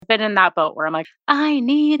been in that boat where I'm like, I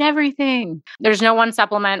need everything. There's no one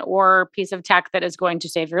supplement or piece of tech that is going to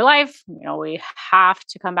save your life. We have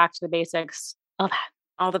to come back to the basics of that.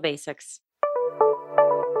 All the basics.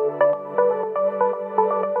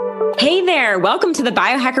 Hey there. Welcome to the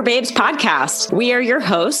Biohacker Babes podcast. We are your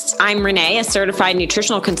hosts. I'm Renee, a certified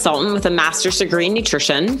nutritional consultant with a master's degree in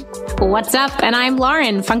nutrition. What's up? And I'm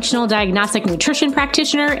Lauren, functional diagnostic nutrition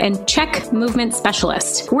practitioner and check movement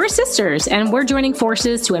specialist. We're sisters, and we're joining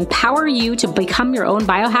forces to empower you to become your own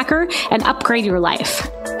biohacker and upgrade your life.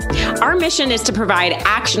 Our mission is to provide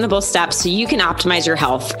actionable steps so you can optimize your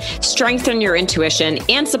health, strengthen your intuition,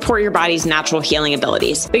 and support your body's natural healing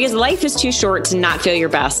abilities. Because life is too short to not feel your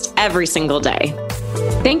best every single day.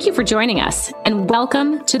 Thank you for joining us, and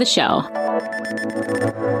welcome to the show.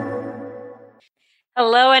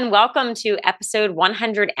 Hello, and welcome to episode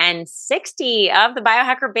 160 of the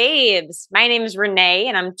Biohacker Babes. My name is Renee,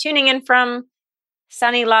 and I'm tuning in from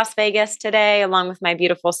sunny Las Vegas today, along with my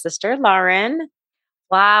beautiful sister, Lauren.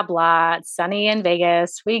 Blah, blah. It's sunny in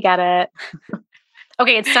Vegas. We get it.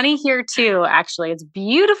 Okay, it's sunny here too, actually. It's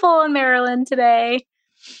beautiful in Maryland today.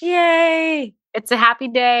 Yay. It's a happy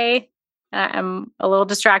day. I'm a little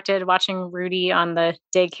distracted watching Rudy on the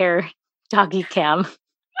daycare doggy cam.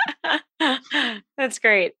 That's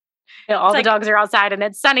great. All the dogs are outside and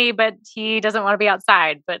it's sunny, but he doesn't want to be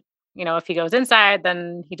outside. But, if he goes inside,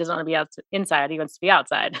 then he doesn't want to be inside. He wants to be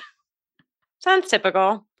outside. Sounds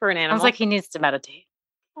typical for an animal. Sounds like he needs to meditate.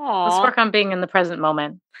 Aww. Let's work on being in the present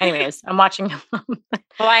moment. Anyways, I'm watching him.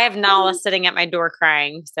 Well, I have Nala sitting at my door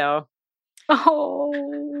crying, so.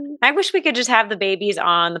 Oh. I wish we could just have the babies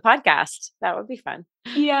on the podcast. That would be fun.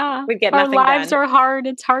 Yeah. We'd get Our nothing lives done. are hard.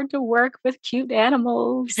 It's hard to work with cute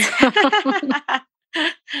animals.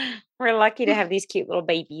 We're lucky to have these cute little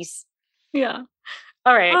babies. Yeah.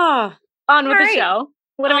 All right. Oh, on with the show.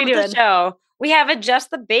 What are we doing? The show. We have a Just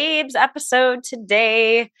the Babes episode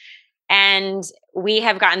today. And we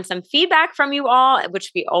have gotten some feedback from you all,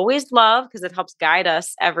 which we always love because it helps guide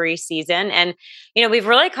us every season. And, we've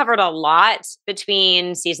really covered a lot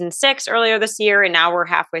between season 6 earlier this year, and now we're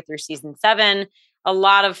halfway through season 7. A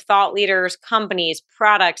lot of thought leaders, companies,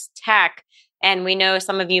 products, tech. And we know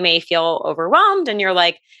some of you may feel overwhelmed and you're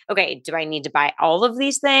like, okay, do I need to buy all of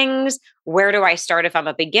these things? Where do I start if I'm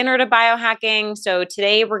a beginner to biohacking? So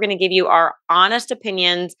today we're going to give you our honest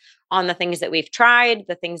opinions on the things that we've tried,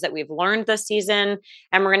 the things that we've learned this season,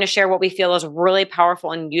 and we're going to share what we feel is really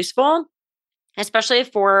powerful and useful, especially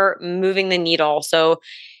for moving the needle. So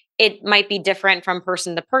it might be different from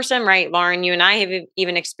person to person, right? Lauren, you and I have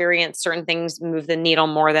even experienced certain things move the needle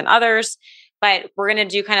more than others. But we're going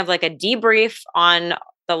to do kind of like a debrief on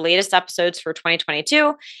the latest episodes for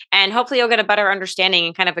 2022. And hopefully you'll get a better understanding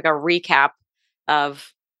and kind of like a recap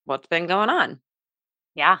of what's been going on.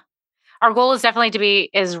 Yeah. Our goal is definitely to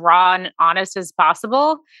be as raw and honest as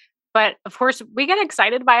possible. But of course, we get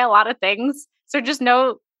excited by a lot of things. So just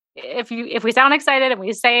know if we sound excited and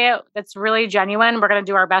we say it, that's really genuine. We're going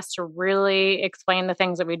to do our best to really explain the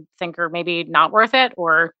things that we think are maybe not worth it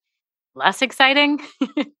or less exciting.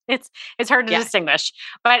 It's hard to distinguish.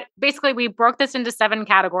 But basically, we broke this into 7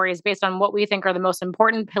 categories based on what we think are the most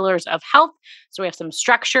important pillars of health. So we have some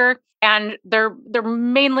structure, and they're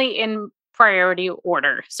mainly in priority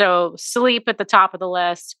order. So sleep at the top of the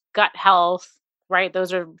list, gut health, right?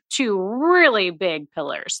 Those are 2 really big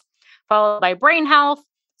pillars, followed by brain health,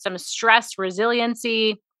 some stress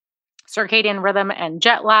resiliency, circadian rhythm, and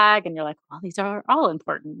jet lag. And you're like, well, these are all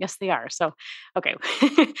important. Yes, they are. So, okay.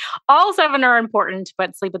 All 7 are important,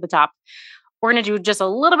 but sleep at the top. We're going to do just a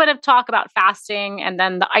little bit of talk about fasting and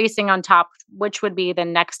then the icing on top, which would be the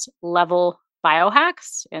next level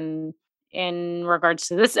biohacks. And in regards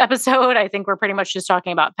to this episode, I think we're pretty much just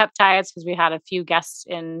talking about peptides because we had a few guests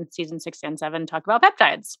in season 6 and 7 talk about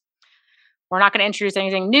peptides. We're not going to introduce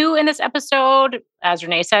anything new in this episode. As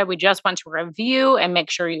Renee said, we just want to review and make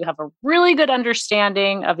sure you have a really good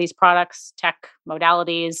understanding of these products, tech,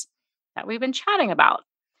 modalities that we've been chatting about.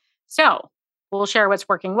 So we'll share what's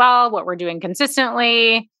working well, what we're doing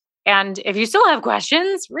consistently. And if you still have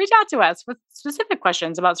questions, reach out to us with specific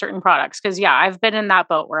questions about certain products. Because I've been in that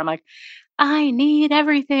boat where I'm like, I need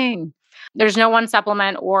everything. There's no one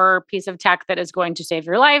supplement or piece of tech that is going to save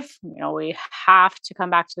your life. We have to come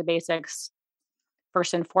back to the basics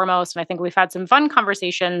first and foremost. And I think we've had some fun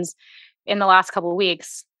conversations in the last couple of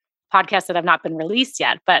weeks, podcasts that have not been released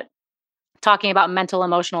yet, but talking about mental,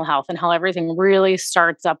 emotional health and how everything really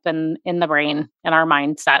starts up in the brain and our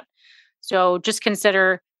mindset. So just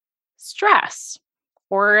consider stress,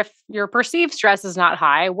 or if your perceived stress is not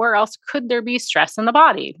high, where else could there be stress in the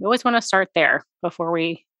body? We always want to start there before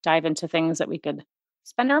we dive into things that we could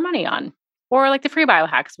spend our money on. Or like the free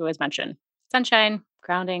biohacks we always mention: sunshine,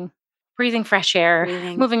 grounding, breathing fresh air,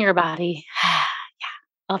 moving your body.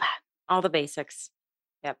 All that. All the basics.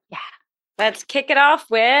 Yep. Yeah. Let's kick it off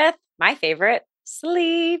with my favorite,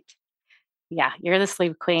 sleep. Yeah, you're the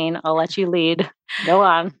sleep queen. I'll let you lead. Go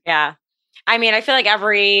on. Yeah. I mean, I feel like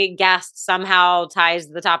every guest somehow ties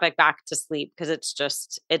the topic back to sleep because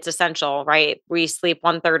it's essential, right? We sleep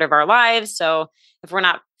 1/3 of our lives. So if we're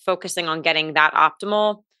not focusing on getting that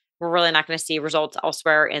optimal, we're really not going to see results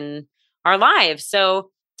elsewhere in our lives. So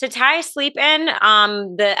to tie sleep in,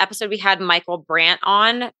 the episode we had Michael Brandt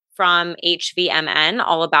on from HVMN,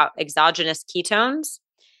 all about exogenous ketones.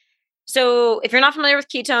 So if you're not familiar with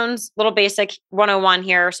ketones, little basic 101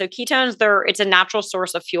 here. So ketones, it's a natural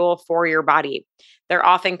source of fuel for your body. They're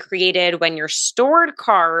often created when your stored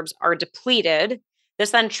carbs are depleted.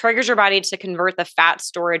 This then triggers your body to convert the fat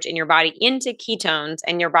storage in your body into ketones,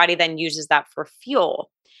 and your body then uses that for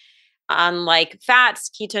fuel. Unlike fats,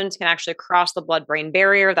 ketones can actually cross the blood-brain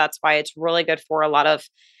barrier. That's why it's really good for a lot of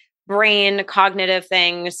brain cognitive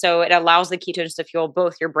things. So it allows the ketones to fuel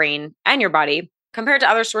both your brain and your body. Compared to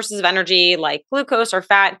other sources of energy like glucose or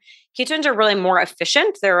fat, ketones are really more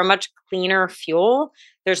efficient. They're a much cleaner fuel.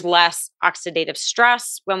 There's less oxidative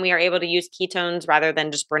stress when we are able to use ketones rather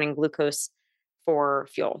than just burning glucose for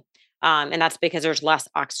fuel. And that's because there's less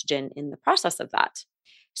oxygen in the process of that.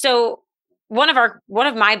 So one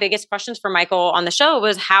of my biggest questions for Michael on the show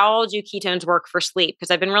was, how do ketones work for sleep?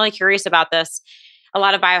 Because I've been really curious about this. A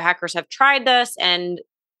lot of biohackers have tried this, and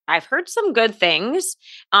I've heard some good things,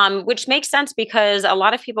 which makes sense because a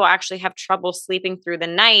lot of people actually have trouble sleeping through the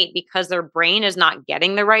night because their brain is not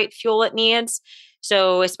getting the right fuel it needs.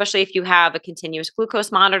 So especially if you have a continuous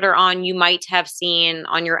glucose monitor on, you might have seen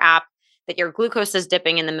on your app that your glucose is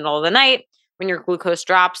dipping in the middle of the night. When your glucose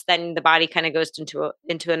drops, then the body kind of goes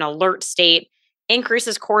into an alert state,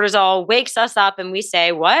 increases cortisol, wakes us up, and we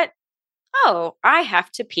say, what? Oh, I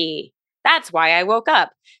have to pee. That's why I woke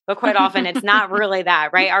up. But quite often it's not really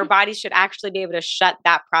that, right? Our body should actually be able to shut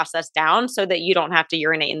that process down so that you don't have to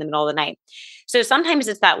urinate in the middle of the night. So sometimes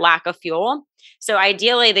it's that lack of fuel. So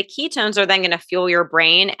ideally the ketones are then going to fuel your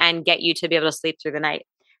brain and get you to be able to sleep through the night.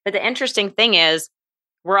 But the interesting thing is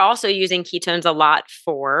we're also using ketones a lot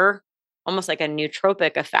for almost like a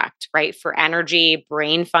nootropic effect, right? For energy,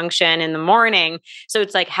 brain function in the morning. So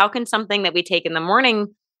it's like, how can something that we take in the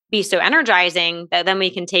morning be so energizing that then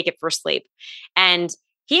we can take it for sleep? And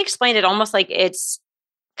he explained it almost like it's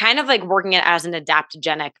kind of like working it as an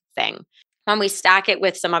adaptogenic thing. When we stack it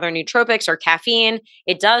with some other nootropics or caffeine,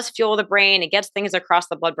 it does fuel the brain. It gets things across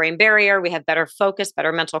the blood-brain barrier. We have better focus,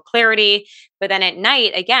 better mental clarity. But then at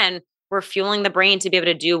night, again, we're fueling the brain to be able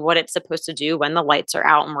to do what it's supposed to do when the lights are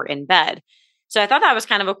out and we're in bed. So I thought that was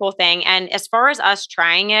kind of a cool thing. And as far as us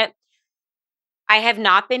trying it, I have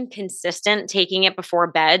not been consistent taking it before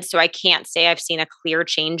bed, so I can't say I've seen a clear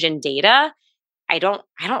change in data. I don't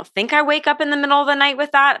think I wake up in the middle of the night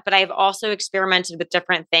with that, but I've also experimented with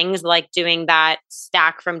different things like doing that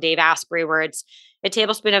stack from Dave Asprey where it's a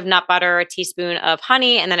tablespoon of nut butter, a teaspoon of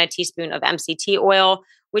honey, and then a teaspoon of MCT oil,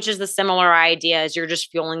 which is the similar idea as you're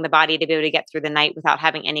just fueling the body to be able to get through the night without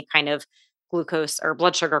having any kind of glucose or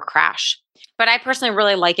blood sugar crash. But I personally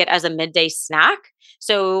really like it as a midday snack.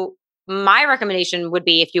 So my recommendation would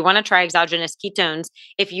be, if you want to try exogenous ketones,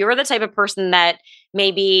 if you're the type of person that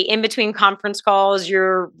maybe in between conference calls,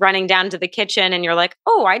 you're running down to the kitchen and you're like,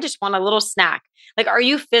 oh, I just want a little snack. Like, are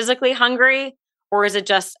you physically hungry? Or is it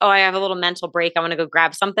just, oh, I have a little mental break, I want to go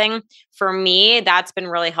grab something? For me, that's been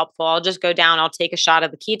really helpful. I'll just go down, I'll take a shot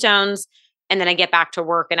of the ketones, and then I get back to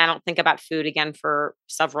work and I don't think about food again for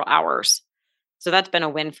several hours. So that's been a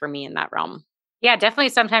win for me in that realm. Yeah, definitely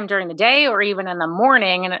sometime during the day or even in the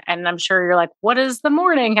morning. And I'm sure you're like, what does the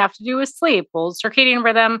morning have to do with sleep? Well, circadian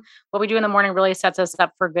rhythm, what we do in the morning really sets us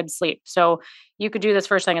up for good sleep. So you could do this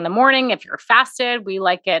first thing in the morning. If you're fasted, we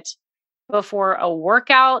like it before a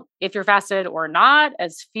workout, if you're fasted or not,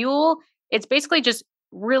 as fuel. It's basically just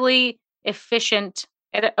really efficient,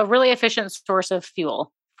 a really efficient source of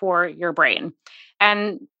fuel for your brain.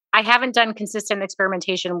 And I haven't done consistent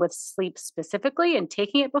experimentation with sleep specifically and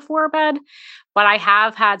taking it before bed, but I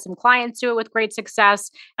have had some clients do it with great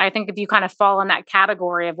success. And I think if you kind of fall in that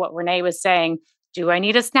category of what Renee was saying, do I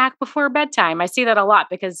need a snack before bedtime? I see that a lot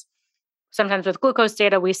because sometimes with glucose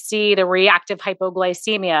data, we see the reactive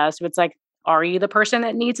hypoglycemia. So it's like, are you the person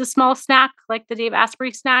that needs a small snack like the Dave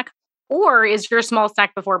Asprey snack? Or is your small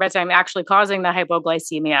snack before bedtime actually causing the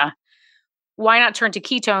hypoglycemia? Why not turn to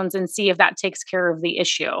ketones and see if that takes care of the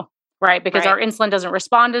issue, right? Because our insulin doesn't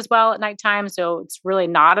respond as well at nighttime. So it's really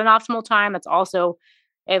not an optimal time. It's also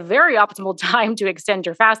a very optimal time to extend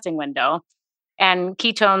your fasting window. And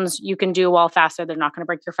ketones you can do while fasted. They're not going to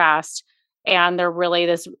break your fast. And they're really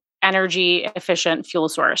this energy efficient fuel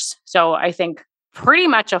source. So I think pretty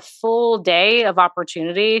much a full day of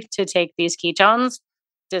opportunity to take these ketones.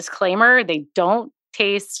 Disclaimer, they don't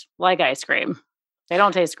taste like ice cream. They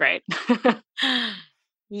don't taste great.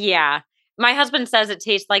 Yeah. My husband says it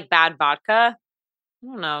tastes like bad vodka. I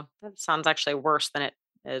don't know. That sounds actually worse than it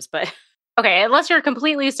is, but Okay, unless you're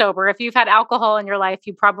completely sober. If you've had alcohol in your life,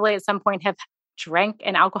 you probably at some point have drank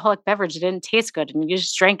an alcoholic beverage. It didn't taste good and you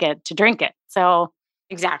just drank it to drink it. So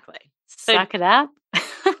exactly. So, suck it up.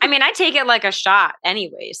 I mean, I take it like a shot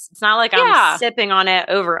anyways. It's not like Yeah. I'm sipping on it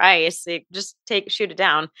over ice. Just shoot it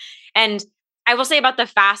down. And I will say about the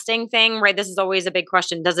fasting thing, right? This is always a big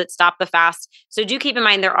question. Does it stop the fast? So do keep in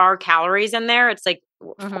mind there are calories in there. It's like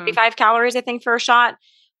 45 calories, I think, for a shot.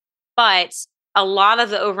 But a lot of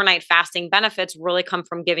the overnight fasting benefits really come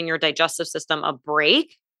from giving your digestive system a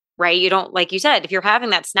break, right? You don't, like you said, if you're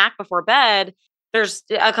having that snack before bed, there's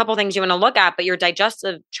a couple things you want to look at, but your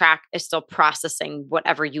digestive tract is still processing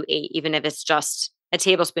whatever you ate, even if it's just a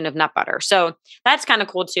tablespoon of nut butter. So that's kind of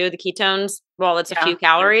cool too. The ketones, well, it's a few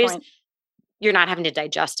calories. You're not having to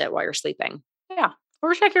digest it while you're sleeping. Yeah.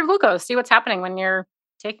 Or check your glucose, see what's happening when you're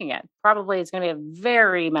taking it. Probably it's going to be a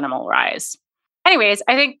very minimal rise. Anyways,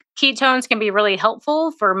 I think ketones can be really helpful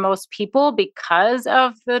for most people because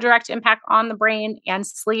of the direct impact on the brain and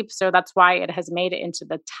sleep. So that's why it has made it into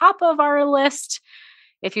the top of our list.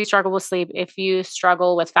 If you struggle with sleep, if you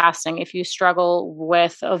struggle with fasting, if you struggle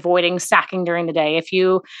with avoiding snacking during the day, if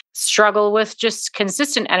you struggle with just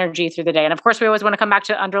consistent energy through the day. And of course, we always want to come back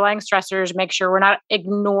to underlying stressors, make sure we're not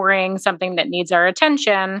ignoring something that needs our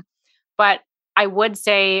attention. But I would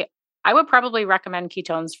say I would probably recommend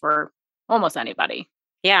ketones for almost anybody.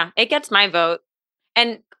 Yeah, it gets my vote.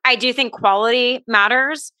 And I do think quality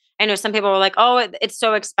matters. I know some people are like, oh, it's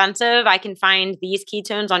so expensive. I can find these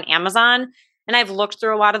ketones on Amazon. And I've looked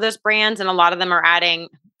through a lot of those brands and a lot of them are adding,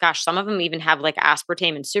 gosh, some of them even have like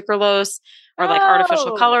aspartame and sucralose or like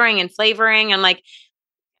artificial coloring and flavoring. And like,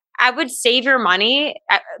 I would save your money.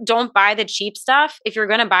 Don't buy the cheap stuff. If you're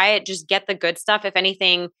going to buy it, just get the good stuff. If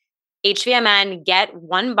anything, HVMN, get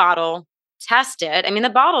one bottle, test it. I mean, the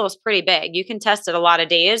bottle is pretty big. You can test it a lot of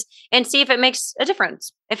days and see if it makes a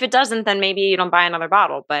difference. If it doesn't, then maybe you don't buy another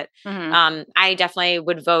bottle. But I definitely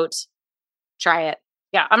would vote, try it.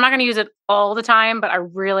 Yeah, I'm not going to use it all the time, but I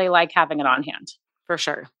really like having it on hand. For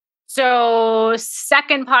sure. So,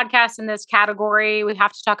 second podcast in this category, we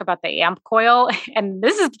have to talk about the AMP coil. And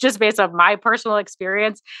this is just based on my personal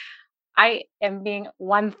experience. I am being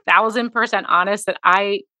 1000% honest that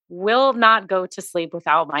I will not go to sleep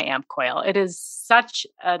without my AMP coil. It is such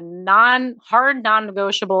a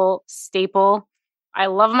non-negotiable staple. I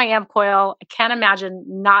love my AMP coil. I can't imagine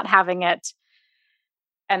not having it.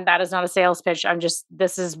 And that is not a sales pitch.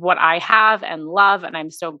 This is what I have and love, and I'm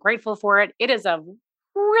so grateful for it. It is a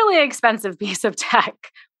really expensive piece of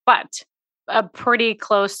tech, but a pretty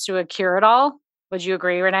close to a cure-it-all. Would you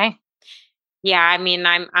agree, Renee? Yeah, I mean,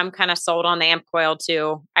 I'm kind of sold on the AMP coil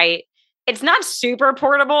too. It's not super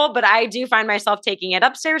portable, but I do find myself taking it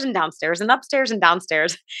upstairs and downstairs and upstairs and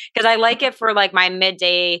downstairs because I like it for like my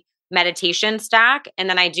midday meditation stack. And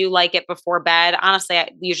then I do like it before bed. Honestly,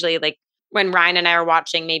 I usually like when Ryan and I are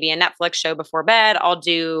watching maybe a Netflix show before bed, I'll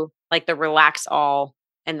do like the relax all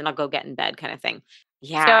and then I'll go get in bed kind of thing.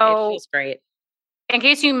 Yeah, so, it feels great. In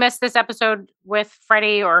case you missed this episode with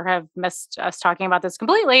Freddie or have missed us talking about this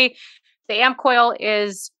completely, the AMP coil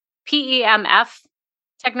is PEMF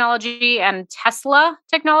technology and Tesla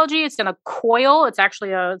technology. It's in a coil. It's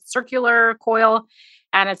actually a circular coil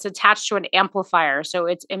and it's attached to an amplifier. So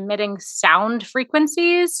it's emitting sound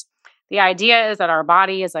frequencies. The idea is that our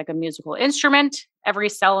body is like a musical instrument. Every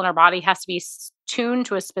cell in our body has to be tuned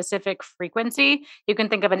to a specific frequency. You can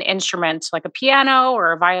think of an instrument like a piano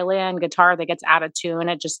or a violin, guitar that gets out of tune.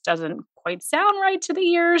 It just doesn't quite sound right to the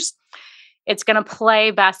ears. It's going to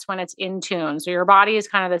play best when it's in tune. So your body is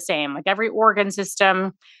kind of the same. Like every organ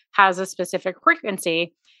system has a specific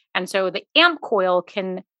frequency. And so the AMP coil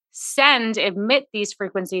can emit these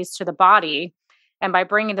frequencies to the body. And by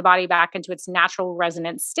bringing the body back into its natural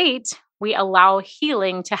resonant state, we allow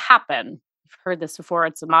healing to happen. You've heard this before.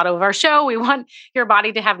 It's the motto of our show. We want your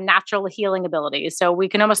body to have natural healing abilities. So we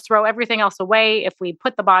can almost throw everything else away if we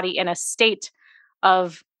put the body in a state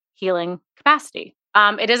of healing capacity.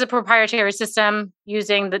 It is a proprietary system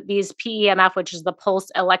using these PEMF, which is the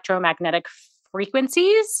pulse electromagnetic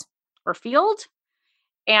frequencies or field.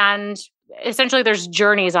 And essentially there's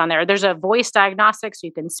journeys on there. There's a voice diagnostic, so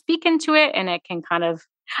you can speak into it and it can kind of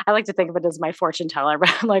I like to think of it as my fortune teller, but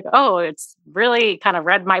I'm like, oh, it's really kind of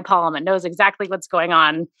read my palm. It knows exactly what's going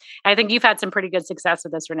on. And I think you've had some pretty good success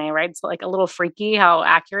with this, Renee, right? It's like a little freaky how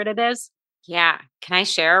accurate it is. Yeah. Can I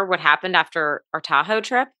share what happened after our Tahoe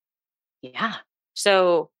trip? Yeah.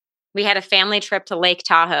 So we had a family trip to Lake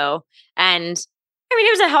Tahoe, and I mean,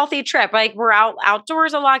 it was a healthy trip. Like, we're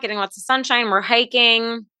outdoors a lot, getting lots of sunshine, we're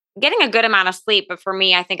hiking, getting a good amount of sleep. But for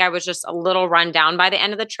me, I think I was just a little run down by the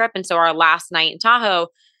end of the trip. And so our last night in Tahoe,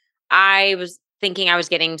 I was thinking I was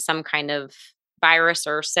getting some kind of virus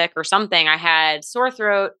or sick or something. I had sore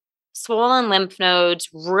throat, swollen lymph nodes,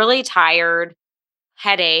 really tired,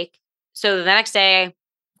 headache. So the next day,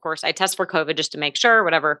 of course, I test for COVID just to make sure,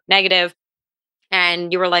 whatever, negative.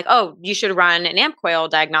 And you were like, oh, you should run an Ampcoil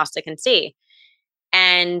diagnostic and see.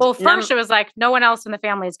 And well, first it was like no one else in the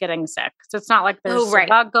family is getting sick. So it's not like there's a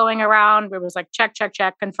bug going around. It was like, check,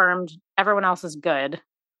 confirmed. Everyone else is good.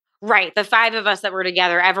 Right. The 5 of us that were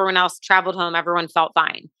together, everyone else traveled home. Everyone felt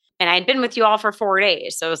fine. And I had been with you all for 4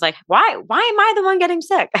 days. So it was like, why am I the one getting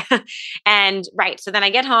sick? And right. So then I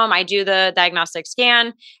get home, I do the diagnostic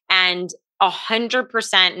scan, and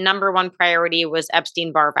 100% number one priority was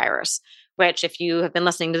Epstein-Barr virus, which if you have been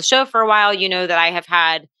listening to the show for a while, you know that I have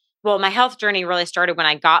had, well, my health journey really started when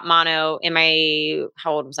I got mono in my,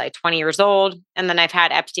 how old was I? 20 years old. And then I've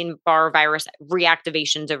had Epstein-Barr virus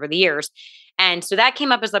reactivations over the years. And so that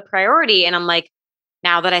came up as a priority. And I'm like,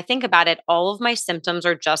 now that I think about it, all of my symptoms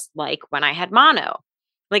are just like when I had mono.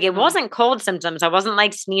 Like, it wasn't cold symptoms. I wasn't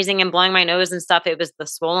like sneezing and blowing my nose and stuff. It was the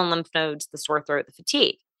swollen lymph nodes, the sore throat, the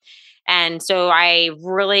fatigue. And so I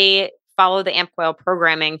really followed the Ampcoil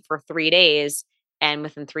programming for 3 days. And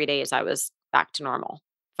within 3 days, I was back to normal.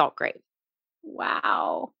 Felt great.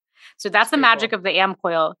 Wow. So that's the magic of the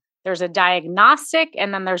Ampcoil. There's a diagnostic,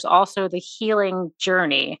 and then there's also the healing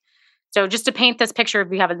journey. So just to paint this picture,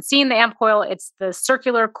 if you haven't seen the Ampcoil, it's the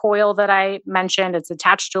circular coil that I mentioned. It's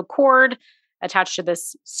attached to a cord, attached to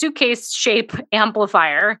this suitcase shape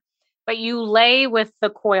amplifier, but you lay with the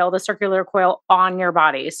coil, the circular coil, on your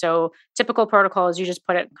body. So typical protocol is you just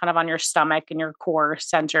put it kind of on your stomach and your core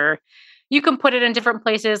center. You can put it in different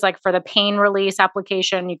places, like for the pain release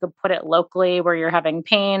application, you could put it locally where you're having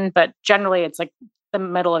pain, but generally it's like the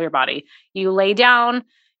middle of your body. You lay down,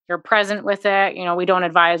 you're present with it. You know, we don't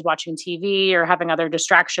advise watching TV or having other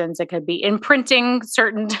distractions. It could be imprinting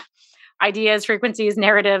certain ideas, frequencies,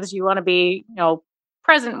 narratives. You want to be,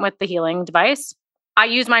 present with the healing device. I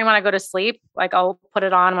use mine when I go to sleep. Like, I'll put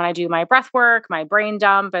it on when I do my breath work, my brain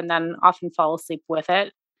dump, and then often fall asleep with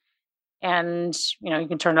it. And, you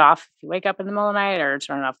can turn it off if you wake up in the middle of the night, or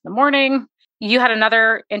turn it off in the morning. You had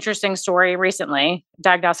another interesting story recently,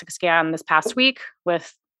 diagnostic scan this past week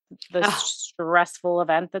with the stressful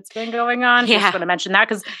event that's been going on. Yeah. Just want to mention that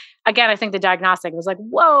because, again, I think the diagnostic was like,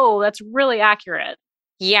 whoa, that's really accurate.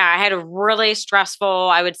 Yeah, I had a really stressful,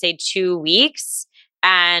 I would say, 2 weeks.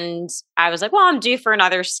 And I was like, well, I'm due for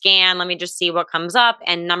another scan. Let me just see what comes up.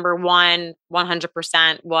 And number one,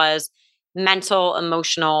 100% was mental,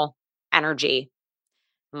 emotional energy.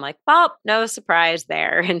 I'm like, well, no surprise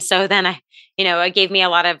there. And so then it gave me a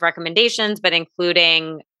lot of recommendations, but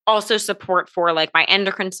including also support for like my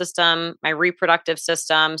endocrine system, my reproductive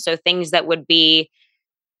system. So things that would be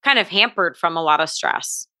kind of hampered from a lot of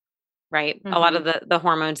stress, right? Mm-hmm. A lot of the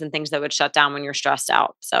hormones and things that would shut down when you're stressed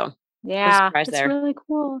out. So yeah, it's really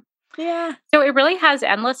cool. Yeah. So it really has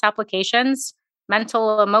endless applications: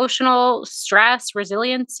 mental, emotional, stress,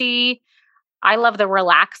 resiliency. I love the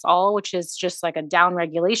Relax All, which is just like a down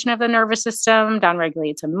regulation of the nervous system, down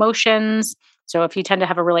regulates emotions. So if you tend to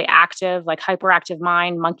have a really active, like hyperactive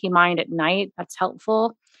mind, monkey mind at night, that's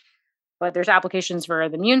helpful. But there's applications for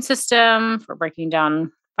the immune system, for breaking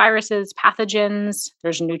down viruses, pathogens.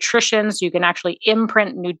 There's nutrition. So you can actually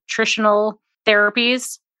imprint nutritional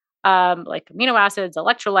therapies, like amino acids,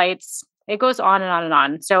 electrolytes. It goes on and on and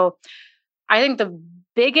on. So I think the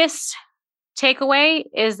biggest takeaway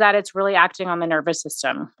is that it's really acting on the nervous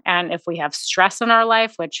system. And if we have stress in our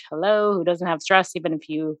life, which, hello, who doesn't have stress? Even if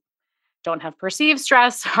you don't have perceived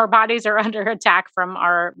stress, our bodies are under attack from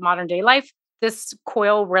our modern day life. This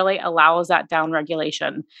coil really allows that down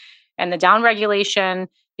regulation. And the down regulation,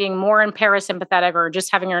 being more in parasympathetic or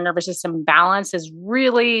just having your nervous system balance, is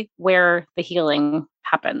really where the healing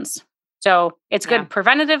happens. So it's good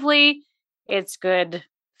preventatively. It's good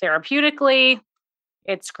therapeutically.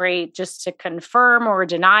 It's great just to confirm or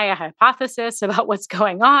deny a hypothesis about what's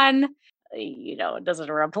going on. It doesn't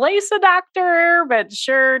replace a doctor, but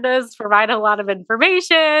sure does provide a lot of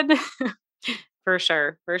information. For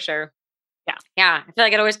sure. Yeah. Yeah. I feel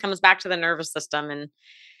like it always comes back to the nervous system, and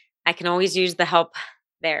I can always use the help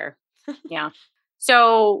there. Yeah.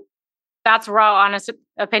 So That's raw, honest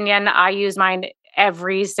opinion. I use mine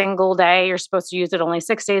every single day. You're supposed to use it only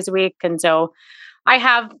 6 days a week. And so I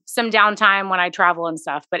have some downtime when I travel and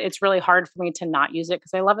stuff, but it's really hard for me to not use it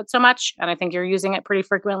because I love it so much. And I think you're using it pretty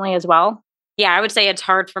frequently as well. Yeah, I would say it's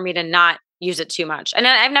hard for me to not use it too much. And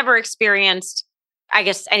I've never experienced, I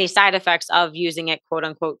guess, any side effects of using it, quote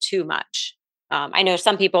unquote, too much. I know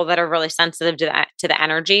some people that are really sensitive to the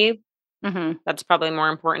energy. Mm-hmm. That's probably more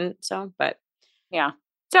important. So, but yeah.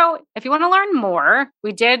 So if you want to learn more,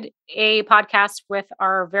 we did a podcast with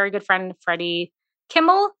our very good friend, Freddie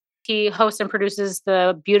Kimmel. He hosts and produces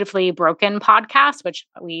the Beautifully Broken podcast, which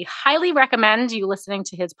we highly recommend you listening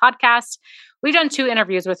to his podcast. We've done 2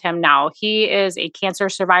 interviews with him now. He is a cancer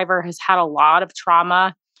survivor, has had a lot of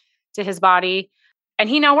trauma to his body, and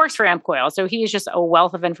he now works for AmpCoil. So he is just a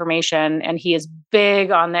wealth of information, and he is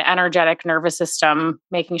big on the energetic nervous system,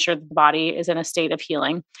 making sure that the body is in a state of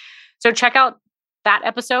healing. So check out that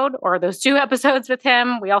episode or those 2 episodes with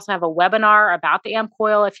him. We also have a webinar about the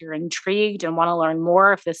AmpCoil if you're intrigued and want to learn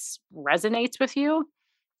more, if this resonates with you.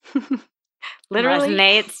 Literally.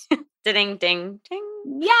 Resonates. Ding, ding, ding.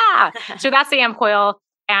 Yeah. So that's the AmpCoil.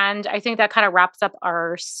 And I think that kind of wraps up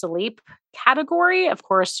our sleep category. Of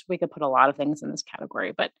course, we could put a lot of things in this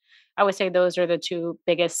category, but I would say those are the 2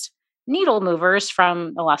 biggest needle movers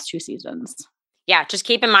from the last 2 seasons. Yeah. Just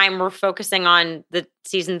keep in mind, we're focusing on the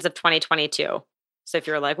seasons of 2022. So if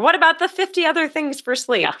you're like, what about the 50 other things for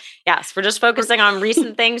sleep? Yeah. Yes, we're just focusing on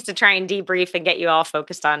recent things to try and debrief and get you all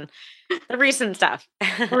focused on the recent stuff.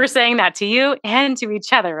 We're saying that to you and to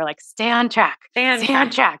each other. We're like, stay on track. Stay on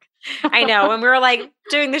track. I know. When we were like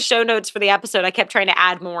doing the show notes for the episode, I kept trying to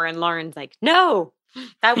add more, and Lauren's like, no,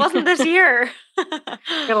 that wasn't this year.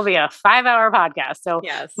 It'll be a 5-hour podcast. So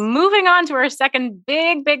yes. Moving on to our second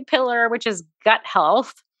big pillar, which is gut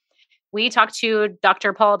health. We talked to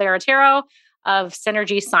Dr. Paul Baratero of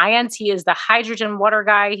Synergy Science. He is the hydrogen water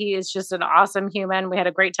guy. He is just an awesome human. We had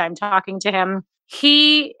a great time talking to him.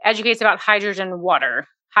 He educates about hydrogen water.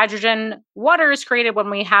 Hydrogen water is created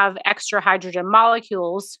when we have extra hydrogen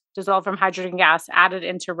molecules dissolved from hydrogen gas added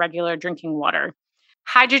into regular drinking water.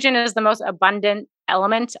 Hydrogen is the most abundant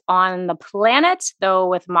element on the planet, though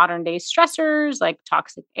with modern day stressors like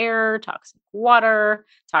toxic air, toxic water,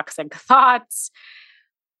 toxic thoughts,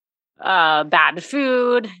 bad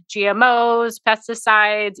food, GMOs,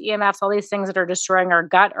 pesticides, EMFs, all these things that are destroying our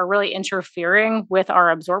gut are really interfering with our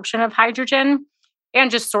absorption of hydrogen and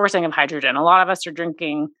just sourcing of hydrogen. A lot of us are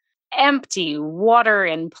drinking empty water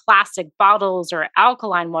in plastic bottles or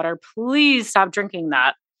alkaline water. Please stop drinking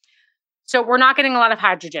that. So we're not getting a lot of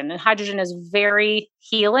hydrogen, and hydrogen is very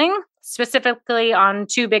healing, specifically on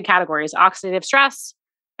 2 big categories, oxidative stress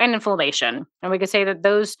and inflammation. And we could say that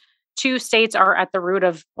those 2 states are at the root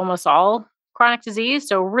of almost all chronic disease.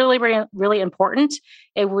 So really, really, really important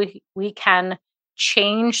if we can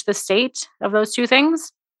change the state of those 2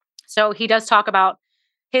 things. So he does talk about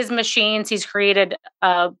his machines. He's created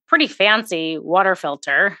a pretty fancy water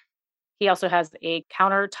filter. He also has a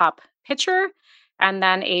countertop pitcher and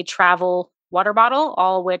then a travel water bottle,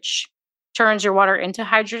 all which turns your water into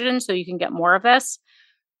hydrogen so you can get more of this.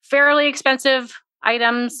 Fairly expensive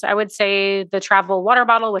items. I would say the travel water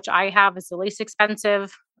bottle, which I have, is the least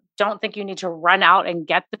expensive. Don't think you need to run out and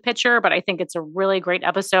get the pitcher, but I think it's a really great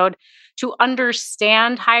episode to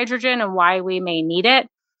understand hydrogen and why we may need it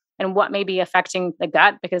and what may be affecting the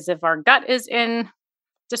gut. Because if our gut is in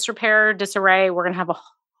disrepair, disarray, we're going to have a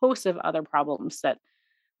host of other problems that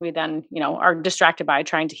we then, are distracted by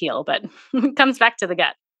trying to heal, but it comes back to the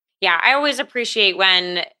gut. Yeah. I always appreciate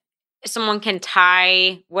when someone can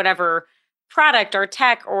tie whatever product or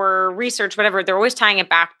tech or research, whatever, they're always tying it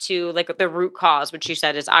back to like the root cause, which you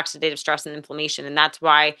said is oxidative stress and inflammation. And that's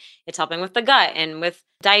why it's helping with the gut and with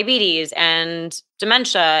diabetes and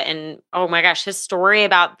dementia. And oh my gosh, his story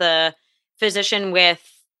about the physician with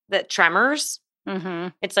the tremors. Mm-hmm.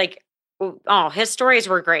 It's like, oh, his stories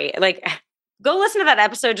were great. Like, go listen to that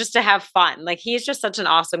episode just to have fun. Like, he's just such an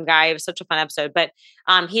awesome guy. It was such a fun episode, but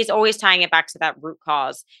he's always tying it back to that root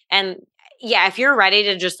cause. And yeah, if you're ready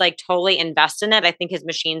to just like totally invest in it, I think his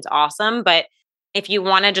machine's awesome. But if you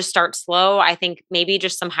want to just start slow, I think maybe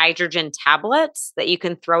just some hydrogen tablets that you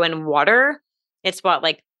can throw in water. It's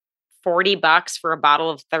like $40 for a bottle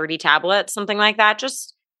of 30 tablets, something like that.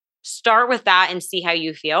 Just start with that and see how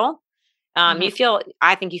you feel. I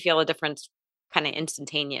think you feel a difference kind of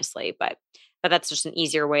instantaneously, but that's just an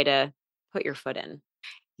easier way to put your foot in.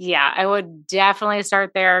 Yeah, I would definitely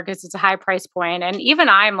start there because it's a high price point. And even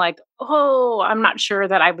I'm like, I'm not sure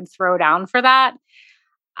that I would throw down for that.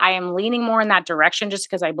 I am leaning more in that direction just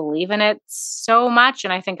because I believe in it so much.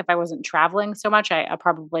 And I think if I wasn't traveling so much, I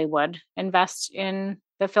probably would invest in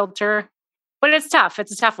the filter. But it's tough.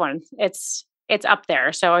 It's a tough one. It's up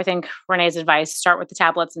there. So I think Renee's advice, start with the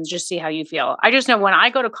tablets and just see how you feel. I just know when I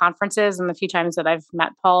go to conferences and the few times that I've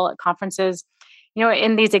met Paul at conferences,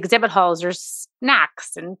 in these exhibit halls, there's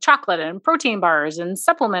snacks and chocolate and protein bars and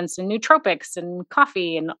supplements and nootropics and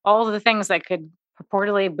coffee and all of the things that could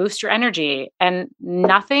purportedly boost your energy. And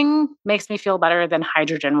nothing makes me feel better than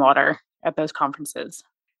hydrogen water at those conferences.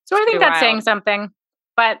 So I think that's saying something.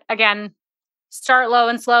 But again, start low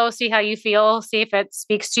and slow, see how you feel, see if it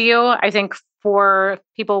speaks to you. I think for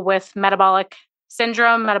people with metabolic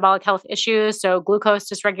syndrome, metabolic health issues, so glucose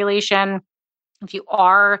dysregulation, if you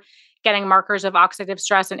are getting markers of oxidative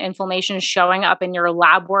stress and inflammation showing up in your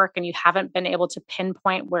lab work and you haven't been able to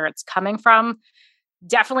pinpoint where it's coming from,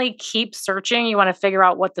 definitely keep searching. You want to figure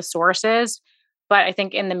out what the source is. But I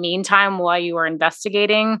think in the meantime, while you are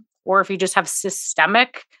investigating, or if you just have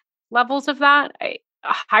systemic levels of that,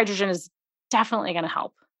 hydrogen is definitely going to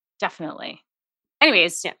help. Definitely.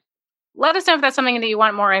 Anyways, let us know if that's something that you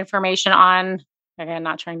want more information on. Again,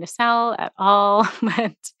 not trying to sell at all,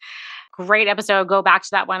 but great episode. Go back to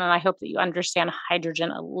that one. And I hope that you understand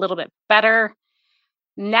hydrogen a little bit better.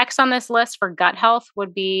 Next on this list for gut health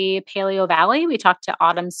would be Paleo Valley. We talked to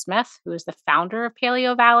Autumn Smith, who is the founder of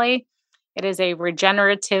Paleo Valley. It is a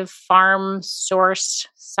regenerative farm sourced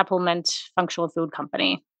supplement functional food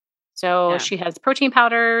company. So she has protein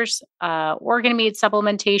powders, organ meat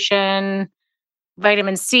supplementation,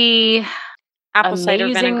 vitamin C, apple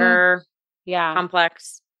cider vinegar,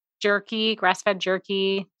 complex, jerky, grass-fed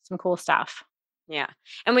jerky, some cool stuff. Yeah.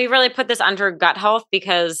 And we really put this under gut health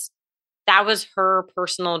because that was her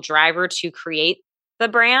personal driver to create the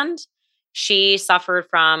brand. She suffered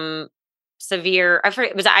from severe, I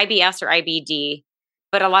forget, it was IBS or IBD,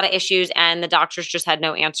 but a lot of issues. And the doctors just had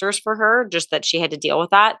no answers for her, just that she had to deal with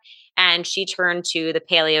that. And she turned to the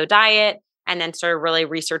paleo diet and then started really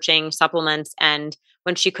researching supplements. And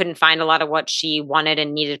when she couldn't find a lot of what she wanted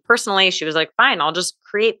and needed personally, she was like, fine, I'll just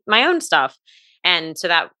create my own stuff. And so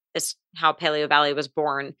that is how Paleo Valley was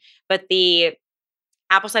born. But the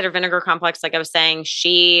apple cider vinegar complex, like I was saying,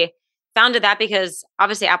 she founded that because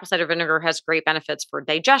obviously apple cider vinegar has great benefits for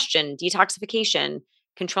digestion, detoxification,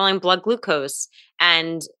 controlling blood glucose.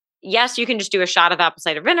 And yes, you can just do a shot of apple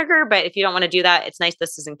cider vinegar, but if you don't want to do that, it's nice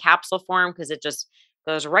this is in capsule form because it just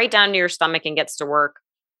goes right down to your stomach and gets to work.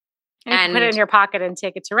 And you can put it in your pocket and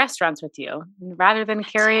take it to restaurants with you rather than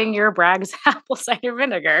carrying your Bragg's apple cider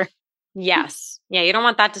vinegar. Yes. Yeah, you don't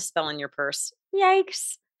want that to spill in your purse.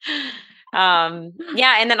 Yikes. And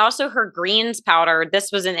then also her greens powder.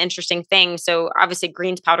 This was an interesting thing. So obviously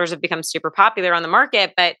greens powders have become super popular on the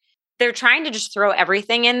market, but they're trying to just throw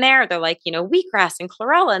everything in there. They're like, wheatgrass and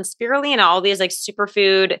chlorella and spirulina, all these like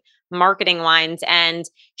superfood marketing lines. And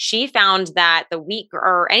she found that the wheat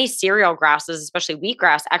or any cereal grasses, especially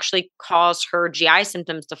wheatgrass, actually cause her GI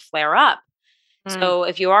symptoms to flare up. So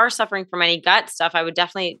if you are suffering from any gut stuff, I would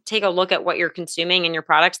definitely take a look at what you're consuming in your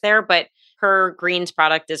products there. But her greens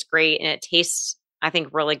product is great and it tastes, I think,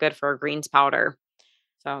 really good for a greens powder.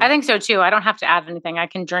 So I think so too. I don't have to add anything. I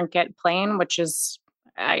can drink it plain, which is,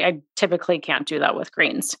 I typically can't do that with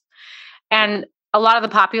greens. And a lot of the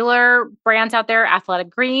popular brands out there, Athletic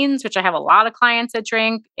Greens, which I have a lot of clients that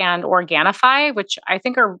drink, and Organifi, which I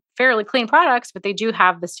think are fairly clean products, but they do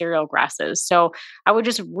have the cereal grasses. So I would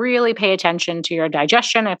just really pay attention to your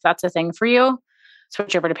digestion. If that's a thing for you,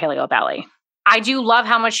 switch over to Paleo Valley. I do love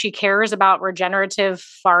how much she cares about regenerative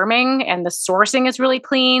farming and the sourcing is really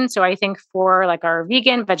clean. So I think for like our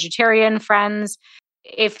vegan, vegetarian friends,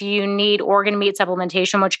 if you need organ meat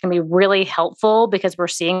supplementation, which can be really helpful because we're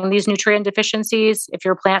seeing these nutrient deficiencies, if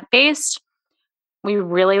you're plant-based, we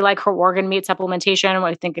really like her organ meat supplementation.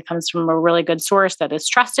 I think it comes from a really good source that is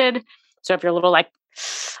trusted. So if you're a little like,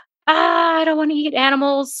 I don't want to eat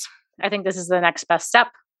animals, I think this is the next best step,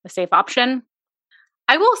 a safe option.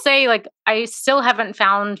 I will say, I still haven't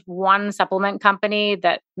found one supplement company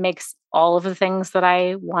that makes all of the things that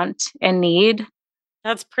I want and need.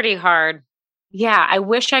 That's pretty hard. Yeah, I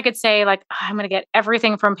wish I could say I'm going to get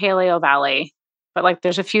everything from Paleo Valley, but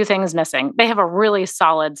there's a few things missing. They have a really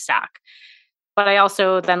solid stack. But I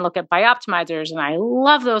also then look at Bioptimizers and I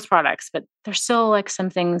love those products, but there's still some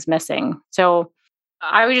things missing. So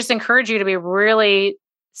I would just encourage you to be really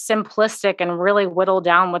simplistic and really whittle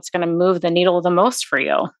down what's going to move the needle the most for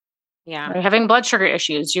you. Yeah. You're having blood sugar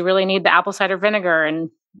issues. You really need the apple cider vinegar and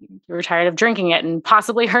you're tired of drinking it and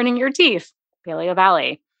possibly hurting your teeth. Paleo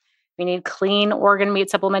Valley. We need clean organ meat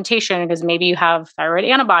supplementation because maybe you have thyroid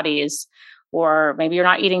antibodies or maybe you're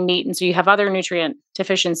not eating meat and so you have other nutrient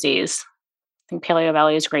deficiencies. I think Paleo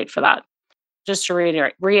Valley is great for that. just to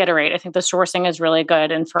reiterate, I think the sourcing is really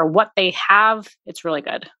good. And for what they have, it's really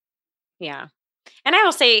good. Yeah. And I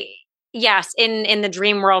will say, yes, in the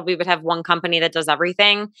dream world, we would have one company that does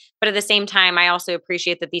everything. But at the same time, I also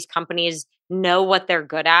appreciate that these companies know what they're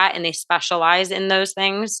good at and they specialize in those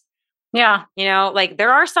things. Yeah. You know, like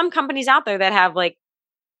there are some companies out there that have like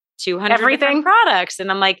 200 Everything. different products.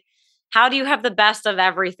 And I'm like, how do you have the best of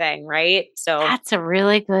everything? Right. So That's a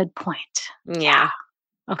really good point. yeah.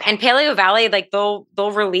 Okay. And Paleo Valley, like they'll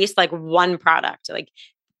release like one product. Like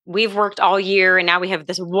we've worked all year and now we have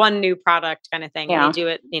this one new product kind of thing. Yeah. And they do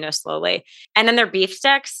it, you know, slowly. And then their beef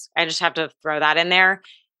sticks, I just have to throw that in there.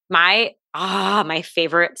 My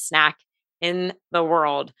favorite snack in the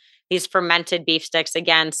world. These fermented beef sticks,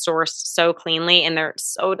 again, sourced so cleanly and they're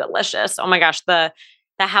so delicious. Oh my gosh, the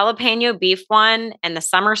jalapeno beef one and the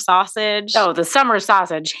summer sausage. Oh, the summer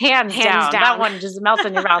sausage, hands down. That one just melts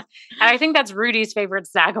in your mouth. And I think that's Rudy's favorite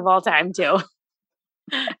snack of all time, too.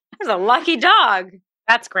 There's a lucky dog.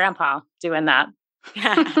 That's Grandpa doing that.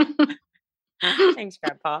 Thanks,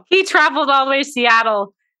 Grandpa. He traveled all the way to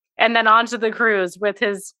Seattle and then onto the cruise with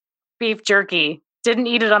his beef jerky. Didn't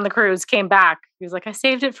eat it on the cruise, came back. He was like, I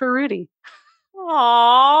saved it for Rudy.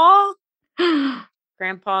 Aww.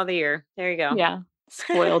 Grandpa of the year. There you go. Yeah.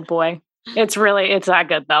 Spoiled boy. It's that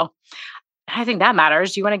good though. I think that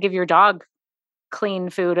matters. You want to give your dog clean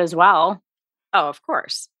food as well. Oh, of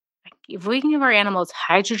course. If we can give our animals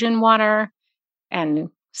hydrogen water and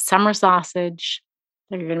summer sausage,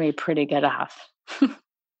 they're going to be pretty good off.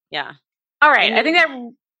 Yeah. All right. I think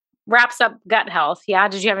that wraps up gut health. Yeah.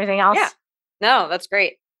 Did you have anything else? Yeah. No, that's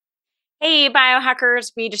great. Hey,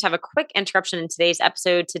 biohackers. We just have a quick interruption in today's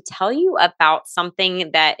episode to tell you about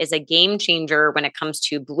something that is a game changer when it comes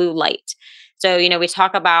to blue light. So, you know, we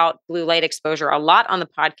talk about blue light exposure a lot on the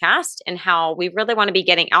podcast and how we really want to be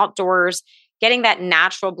getting outdoors, getting that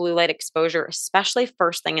natural blue light exposure, especially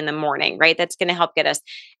first thing in the morning, right? That's going to help get us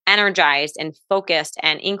energized and focused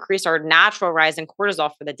and increase our natural rise in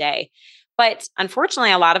cortisol for the day. But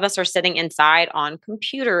unfortunately, a lot of us are sitting inside on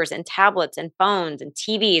computers and tablets and phones and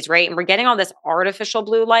TVs, right? And we're getting all this artificial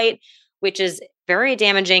blue light, which is very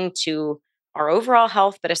damaging to our overall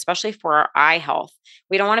health, but especially for our eye health.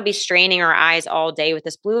 We don't want to be straining our eyes all day with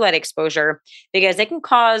this blue light exposure because it can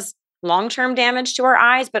cause long-term damage to our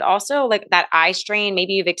eyes, but also like that eye strain.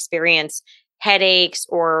 Maybe you've experienced headaches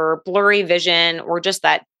or blurry vision or just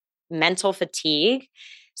that mental fatigue.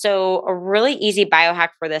 So a really easy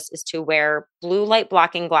biohack for this is to wear blue light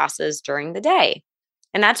blocking glasses during the day.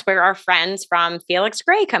 And that's where our friends from Felix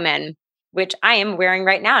Gray come in, which I am wearing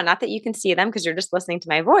right now. Not that you can see them because you're just listening to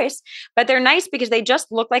my voice, but they're nice because they just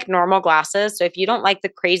look like normal glasses. So if you don't like the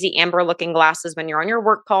crazy amber looking glasses when you're on your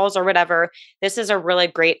work calls or whatever, this is a really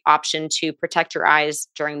great option to protect your eyes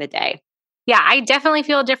during the day. Yeah, I definitely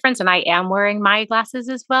feel a difference. And I am wearing my glasses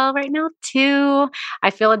as well right now, too. I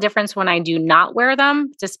feel a difference when I do not wear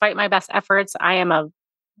them. Despite my best efforts, I am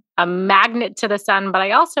a magnet to the sun, but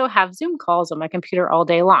I also have Zoom calls on my computer all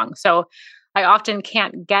day long. So I often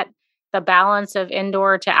can't get the balance of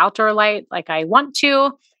indoor to outdoor light like I want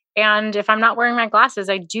to. And if I'm not wearing my glasses,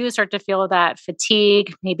 I do start to feel that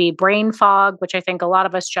fatigue, maybe brain fog, which I think a lot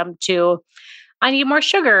of us jump to. I need more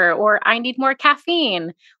sugar or I need more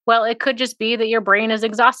caffeine. Well, it could just be that your brain is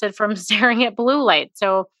exhausted from staring at blue light.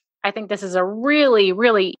 So I think this is a really,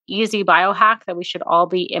 really easy biohack that we should all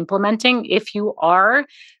be implementing if you are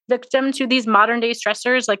victim to these modern day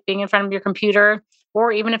stressors, like being in front of your computer,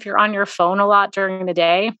 or even if you're on your phone a lot during the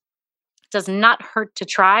day. It does not hurt to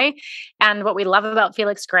try. And what we love about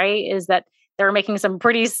Felix Gray is that they're making some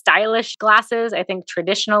pretty stylish glasses. I think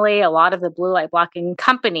traditionally, a lot of the blue light blocking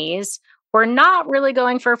companies we're not really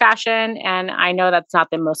going for fashion. And I know that's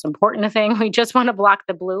not the most important thing. We just want to block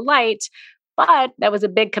the blue light. But that was a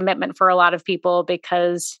big commitment for a lot of people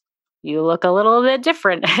because you look a little bit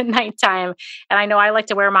different at nighttime. And I know I like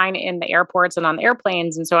to wear mine in the airports and on the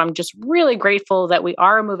airplanes. And so I'm just really grateful that we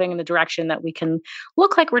are moving in the direction that we can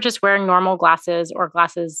look like we're just wearing normal glasses or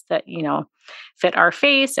glasses that, you know, fit our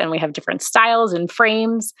face. And we have different styles and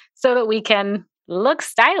frames so that we can look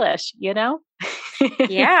stylish, you know?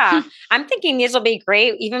 Yeah. I'm thinking these will be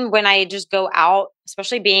great even when I just go out,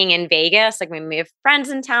 especially being in Vegas, like when we have friends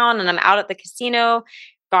in town and I'm out at the casino.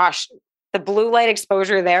 Gosh, the blue light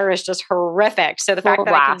exposure there is just horrific. So the fact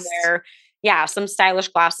that I can wear, some stylish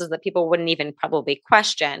glasses that people wouldn't even probably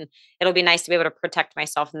question, it'll be nice to be able to protect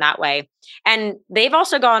myself in that way. And they've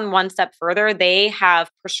also gone one step further. They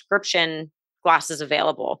have prescription glasses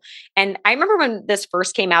available. And I remember when this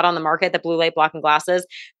first came out on the market, the blue light blocking glasses,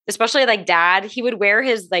 especially like dad, he would wear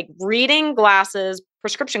his like reading glasses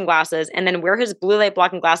prescription glasses and then wear his blue light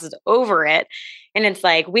blocking glasses over it. And it's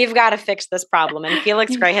like, we've got to fix this problem. And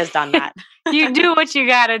Felix Gray has done that. You do what you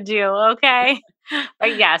got to do. Okay.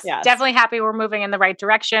 But yes, definitely happy we're moving in the right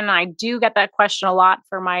direction. I do get that question a lot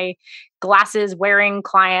for my glasses wearing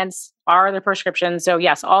clients. Are the prescriptions? So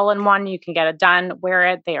yes, all in one, you can get it done. Wear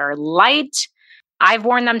it. They are light. I've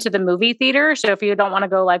worn them to the movie theater. So if you don't want to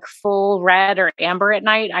go like full red or amber at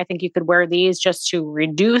night, I think you could wear these just to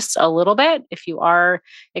reduce a little bit if you are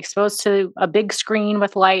exposed to a big screen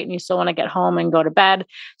with light and you still want to get home and go to bed.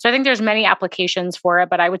 So I think there's many applications for it,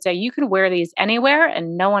 but I would say you can wear these anywhere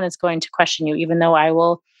and no one is going to question you, even though I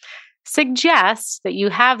will suggest that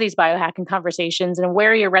you have these biohacking conversations and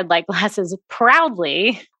wear your red light glasses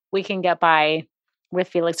proudly. We can get by with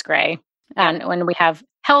Felix Gray. And when we have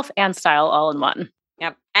health and style all in one.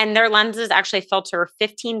 Yep. And their lenses actually filter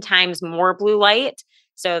 15 times more blue light.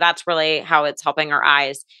 So that's really how it's helping our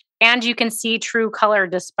eyes. And you can see true color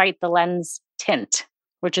despite the lens tint,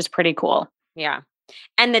 which is pretty cool. Yeah.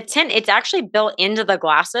 And the tint, it's actually built into the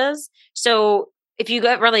glasses. So if you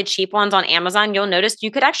get really cheap ones on Amazon, you'll notice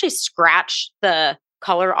you could actually scratch the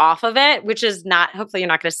color off of it, which is not, hopefully you're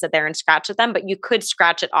not going to sit there and scratch at them, but you could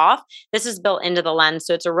scratch it off. This is built into the lens.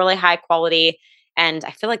 So it's a really high quality. And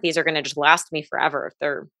I feel like these are going to just last me forever.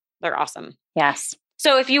 They're awesome. Yes.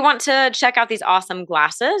 So if you want to check out these awesome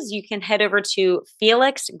glasses, you can head over to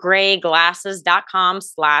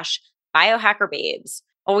felixgrayglasses.com/biohackerbabes.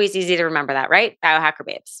 Always easy to remember that, right? Biohacker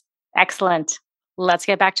babes. Excellent. Let's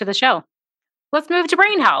get back to the show. Let's move to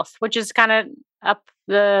brain health, which is kind of up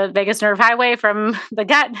the vagus nerve highway from the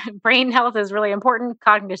gut. Brain health is really important.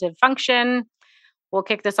 Cognitive function. We'll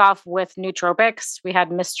kick this off with nootropics. We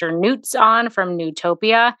had Mr. Newts on from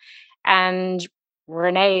Nootopia, and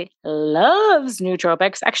Renee loves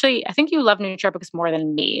nootropics. Actually, I think you love nootropics more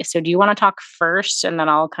than me. So do you want to talk first and then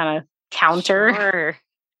I'll kind of counter? Sure.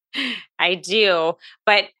 I do.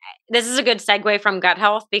 But this is a good segue from gut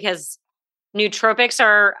health because nootropics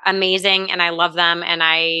are amazing and I love them and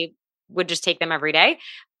I would just take them every day.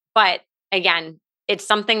 But again, it's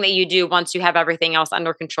something that you do once you have everything else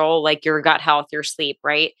under control, like your gut health, your sleep,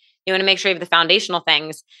 right? You want to make sure you have the foundational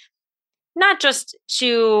things, not just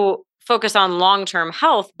to focus on long-term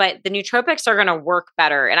health, but the nootropics are going to work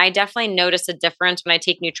better. And I definitely notice a difference when I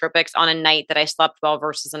take nootropics on a night that I slept well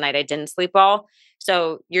versus a night I didn't sleep well.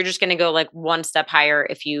 So you're just going to go like one step higher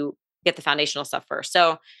if you get the foundational stuff first.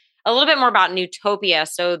 So a little bit more about Nootopia.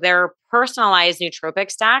 So they're personalized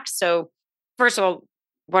nootropic stacks. So first of all,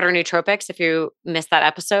 what are nootropics if you missed that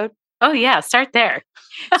episode? Oh yeah, start there.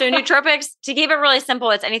 So nootropics, to keep it really simple,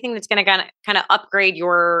 it's anything that's going to kind of upgrade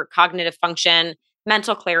your cognitive function,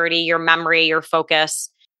 mental clarity, your memory, your focus,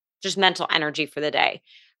 just mental energy for the day.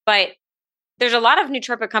 But there's a lot of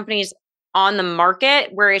nootropic companies on the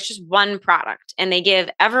market where it's just one product and they give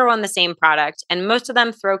everyone the same product. And most of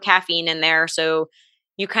them throw caffeine in there. So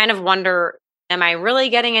you kind of wonder, am I really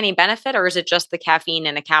getting any benefit or is it just the caffeine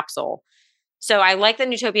in a capsule? So I like that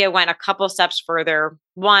Nootopia went a couple steps further.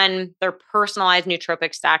 One, they're personalized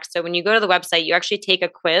nootropic stacks. So when you go to the website, you actually take a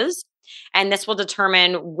quiz and this will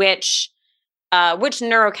determine which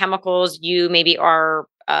neurochemicals you maybe are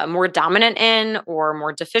more dominant in or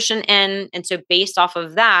more deficient in. And so based off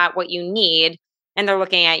of that, what you need, and they're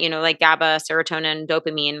looking at, like GABA, serotonin,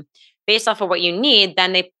 dopamine, based off of what you need,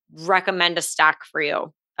 then they recommend a stack for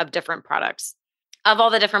you of different products. Of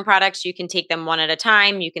all the different products, you can take them one at a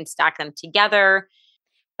time. You can stack them together.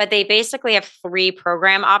 But they basically have 3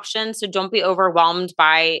 program options. So don't be overwhelmed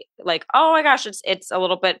by like, oh my gosh, it's a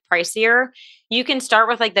little bit pricier. You can start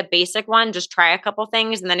with like the basic one, just try a couple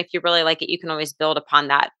things. And then if you really like it, you can always build upon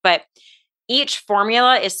that. But each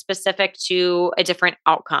formula is specific to a different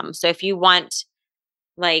outcome. So if you want,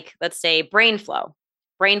 like, let's say brain flow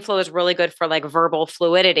is really good for like verbal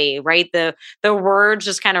fluidity, right? The words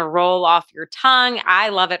just kind of roll off your tongue. I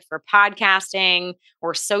love it for podcasting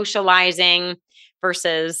or socializing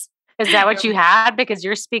versus. Is that what you had? Because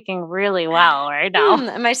you're speaking really well right now.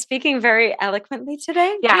 Am I speaking very eloquently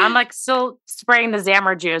today? Yeah, I'm like still spraying the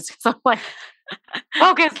Xamarin juice. So I'm like,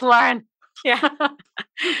 focus, Lauren. Yeah.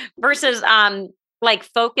 Versus like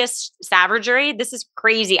focused savagery. This is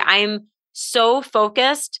crazy. I'm so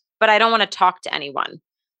focused, but I don't want to talk to anyone.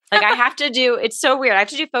 Like I have to do, it's so weird. I have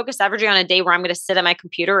to do focused savagery on a day where I'm going to sit at my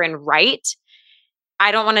computer and write.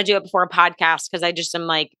 I don't want to do it before a podcast because I just am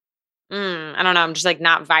like, I don't know. I'm just like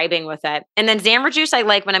not vibing with it. And then Xamarin Juice, I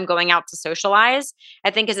like when I'm going out to socialize.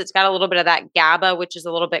 I think because it's got a little bit of that GABA, which is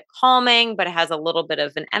a little bit calming, but it has a little bit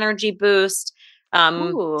of an energy boost.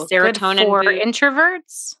 Serotonin good for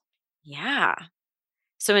introverts. Yeah.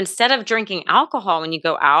 So instead of drinking alcohol when you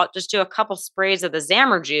go out, just do a couple sprays of the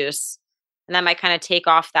Xamarin Juice. And that might kind of take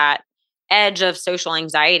off that edge of social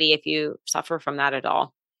anxiety if you suffer from that at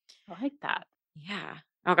all. I like that. Yeah.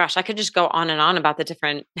 Oh gosh, I could just go on and on about the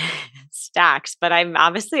different stacks, but I'm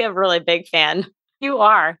obviously a really big fan. You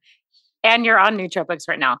are. And you're on nootropics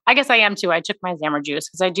right now. I guess I am too. I took my Xamarin Juice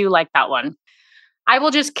because I do like that one. I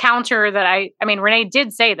will just counter that. I mean, Renee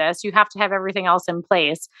did say this, you have to have everything else in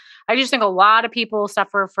place. I just think a lot of people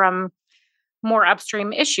suffer from more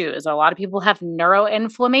upstream issues. A lot of people have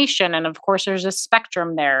neuroinflammation. And of course, there's a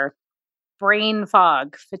spectrum there: brain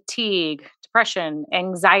fog, fatigue, depression,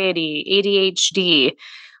 anxiety, ADHD.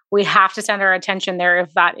 We have to send our attention there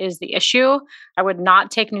if that is the issue. I would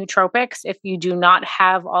not take nootropics if you do not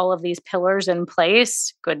have all of these pillars in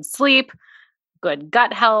place: good sleep, good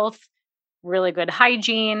gut health, really good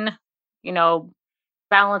hygiene,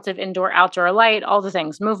 balance of indoor, outdoor light, all the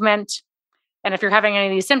things, movement. And if you're having any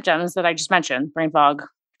of these symptoms that I just mentioned, brain fog,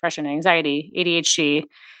 depression, anxiety, ADHD,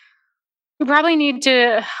 you probably need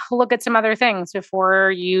to look at some other things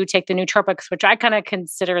before you take the nootropics, which I kind of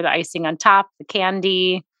consider the icing on top, the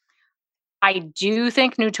candy. I do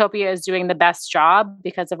think Nootopia is doing the best job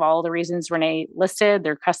because of all the reasons Renee listed.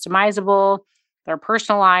 They're customizable, they're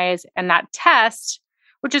personalized, and that test,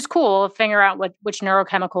 which is cool, figure out which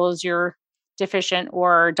neurochemicals you're deficient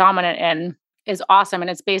or dominant in, is awesome. And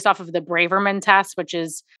it's based off of the Braverman test, which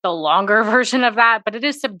is the longer version of that, but it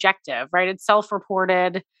is subjective, right? It's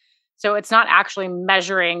self-reported. So it's not actually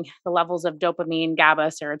measuring the levels of dopamine,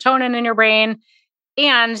 GABA, serotonin in your brain.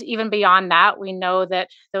 And even beyond that, we know that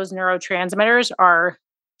those neurotransmitters are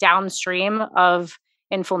downstream of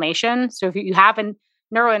inflammation. So if you have a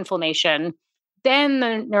neuroinflammation, then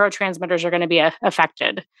the neurotransmitters are going to be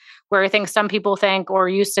affected. Where I think some people think or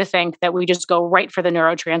used to think that we just go right for the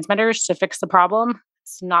neurotransmitters to fix the problem.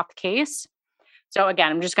 It's not the case. So again,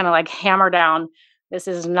 I'm just going to hammer down. This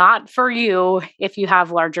is not for you if you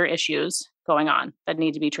have larger issues going on that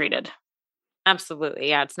need to be treated. Absolutely.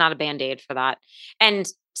 Yeah. It's not a Band-Aid for that. And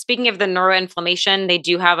speaking of the neuroinflammation, they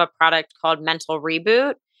do have a product called Mental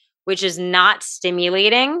Reboot, which is not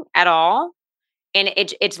stimulating at all. And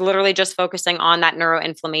it's literally just focusing on that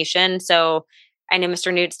neuroinflammation. So I know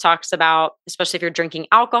Mr. Newts talks about, especially if you're drinking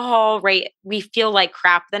alcohol, right? We feel like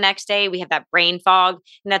crap the next day. We have that brain fog,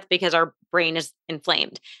 and that's because our brain is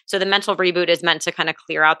inflamed. So the Mental Reboot is meant to kind of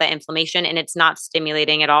clear out that inflammation, and it's not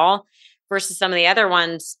stimulating at all versus some of the other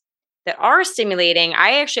ones that are stimulating.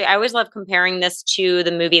 I always love comparing this to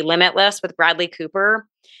the movie Limitless with Bradley Cooper.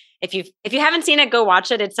 If you haven't seen it, go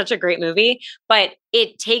watch it. It's such a great movie, but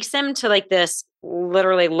it takes him to this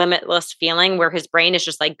literally limitless feeling where his brain is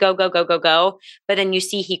just go, go, go, go, go. But then you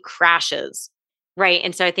see he crashes, right?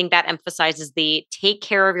 And so I think that emphasizes the take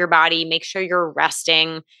care of your body, make sure you're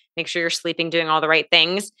resting, make sure you're sleeping, doing all the right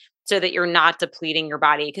things so that you're not depleting your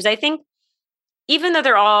body. Because I think even though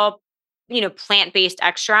they're all, plant-based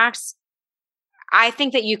extracts, I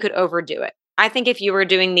think that you could overdo it. I think if you were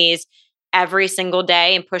doing these every single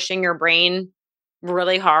day and pushing your brain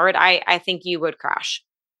really hard, I think you would crash.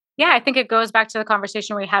 Yeah, I think it goes back to the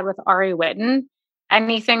conversation we had with Ari Whitten.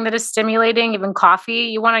 Anything that is stimulating, even coffee,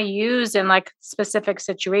 you want to use in specific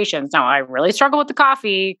situations. Now, I really struggle with the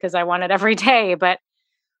coffee because I want it every day, but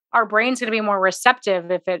our brain's going to be more receptive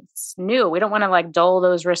if it's new. We don't want to dull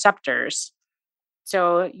those receptors.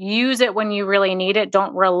 So use it when you really need it.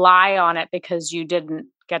 Don't rely on it because you didn't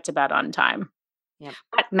get to bed on time. Yeah.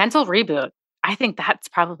 But Mental Reboot, I think that's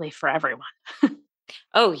probably for everyone.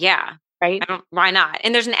 Oh, yeah. Right? Why not?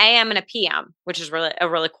 And there's an AM and a PM, which is really a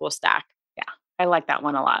really cool stack. Yeah. I like that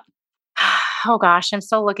one a lot. Oh gosh, I'm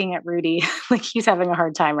still looking at Rudy. He's having a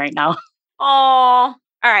hard time right now. Oh,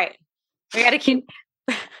 all right. We got to keep.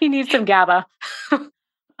 He needs some GABA.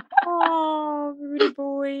 Oh, Rudy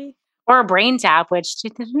boy. Or a brain tap, which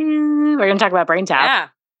we're going to talk about brain tap. Yeah.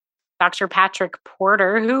 Dr. Patrick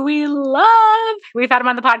Porter, who we love. We've had him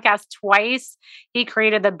on the podcast twice. He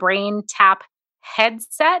created the Brain Tap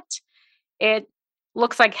headset. It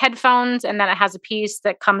looks like headphones, and then it has a piece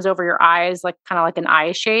that comes over your eyes, kind of like an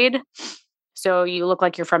eye shade. So you look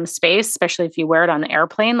like you're from space, especially if you wear it on the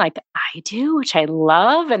airplane like I do, which I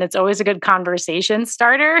love. And it's always a good conversation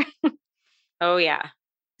starter. Oh, yeah.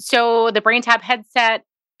 So the Brain Tap headset,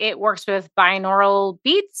 it works with binaural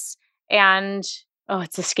beats and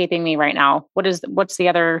it's escaping me right now. What's the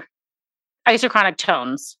other isochronic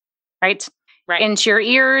tones, right? Right. Into your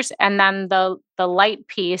ears. And then the light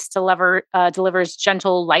piece delivers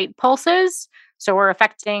gentle light pulses. So we're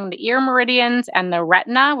affecting the ear meridians and the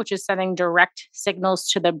retina, which is sending direct signals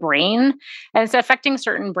to the brain. And it's affecting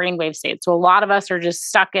certain brainwave states. So a lot of us are just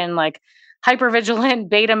stuck in hypervigilant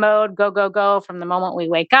beta mode, go, go, go from the moment we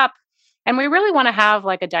wake up. And we really want to have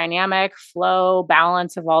like a dynamic flow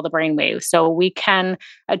balance of all the brain waves. So we can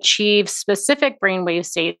achieve specific brainwave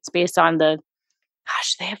states based on they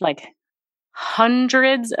have like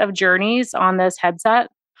hundreds of journeys on this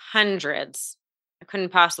headset. Hundreds. I couldn't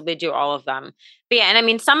possibly do all of them. But yeah, and I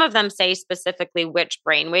mean, some of them say specifically which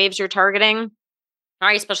brain waves you're targeting,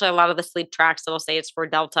 right? Especially a lot of the sleep tracks, it'll say it's for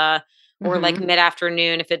delta or like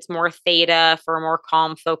mid-afternoon if it's more theta for a more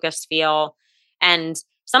calm, focused feel. And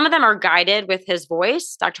some of them are guided with his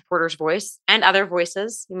voice, Dr. Porter's voice, and other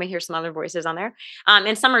voices. You may hear some other voices on there.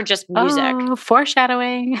 And some are just music. Oh,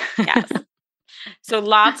 foreshadowing. Yes. So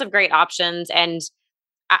lots of great options. And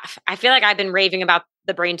I feel like I've been raving about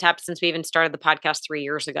the BrainTap since we even started the podcast 3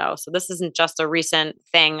 years ago. So this isn't just a recent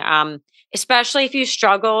thing. Especially if you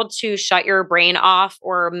struggle to shut your brain off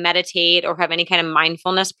or meditate or have any kind of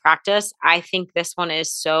mindfulness practice, I think this one is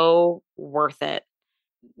so worth it.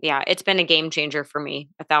 Yeah, it's been a game changer for me,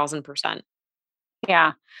 1,000%.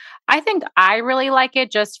 Yeah. I think I really like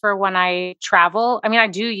it just for when I travel. I mean, I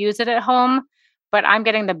do use it at home, but I'm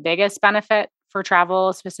getting the biggest benefit for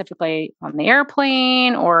travel, specifically on the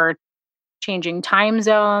airplane or changing time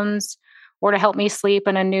zones or to help me sleep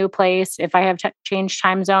in a new place if I have changed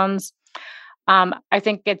time zones. I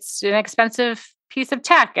think it's an expensive piece of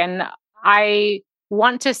tech. And I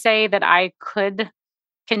want to say that I could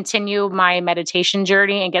continue my meditation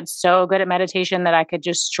journey and get so good at meditation that I could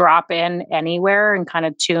just drop in anywhere and kind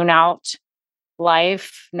of tune out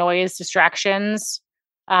life, noise, distractions.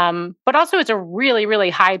 But also it's a really, really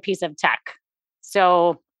high piece of tech.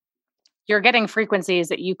 So you're getting frequencies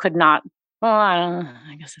that you could not, well,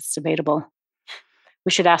 I guess it's debatable.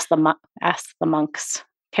 We should ask the monks.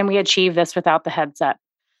 Can we achieve this without the headset?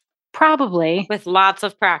 Probably. With lots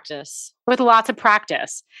of practice.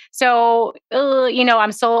 So,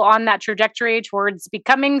 I'm still on that trajectory towards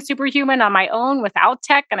becoming superhuman on my own without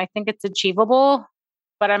tech. And I think it's achievable,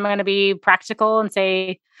 but I'm going to be practical and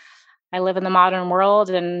say I live in the modern world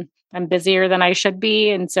and I'm busier than I should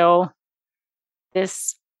be. And so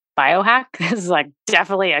this biohack is like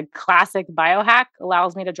definitely a classic biohack,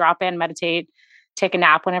 allows me to drop in, meditate, take a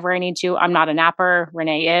nap whenever I need to. I'm not a napper.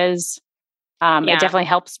 Renee is. It definitely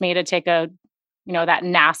helps me to take that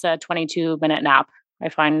NASA 22-minute nap. I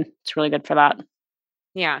find it's really good for that.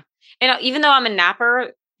 Yeah. And even though I'm a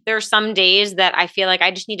napper, there's some days that I feel like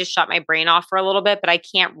I just need to shut my brain off for a little bit, but I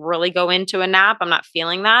can't really go into a nap. I'm not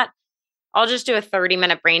feeling that. I'll just do a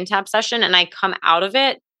 30-minute BrainTap session and I come out of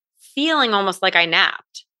it feeling almost like I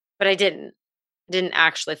napped, but I didn't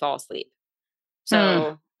actually fall asleep.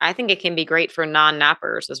 So I think it can be great for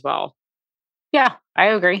non-nappers as well. Yeah, I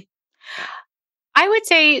agree. I would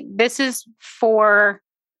say this is for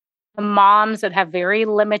the moms that have very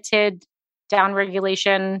limited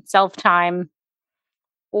downregulation, self-time,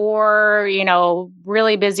 or,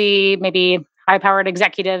 really busy, maybe high-powered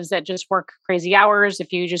executives that just work crazy hours.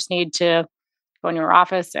 If you just need to go in your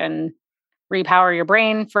office and repower your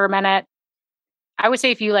brain for a minute. I would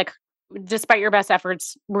say if you despite your best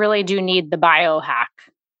efforts, really do need the biohack,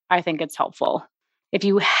 I think it's helpful. If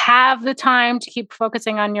you have the time to keep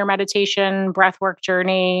focusing on your meditation, breathwork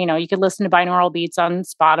journey, you could listen to binaural beats on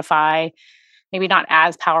Spotify. Maybe not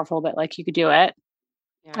as powerful, but you could do it.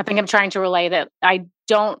 Yeah. I think I'm trying to relay that I'm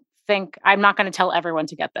not going to tell everyone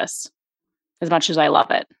to get this as much as I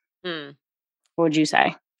love it. What would you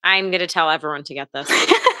say? I'm going to tell everyone to get this.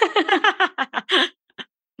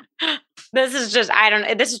 This is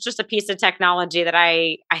just a piece of technology that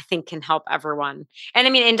I think can help everyone. And I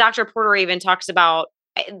mean, and Dr. Porter even talks about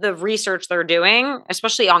the research they're doing,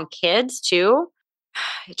 especially on kids too.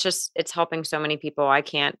 It's helping so many people.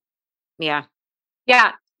 Yeah.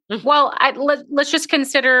 Well, let's just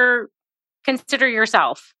consider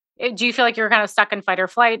yourself. Do you feel like you're kind of stuck in fight or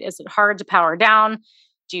flight? Is it hard to power down?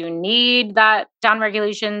 Do you need that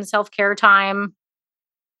downregulation, self-care time?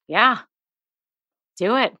 Yeah.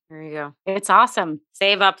 Do it. There you go. It's awesome.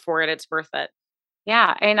 Save up for it. It's worth it.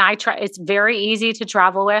 Yeah. And it's very easy to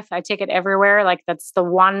travel with. I take it everywhere. That's the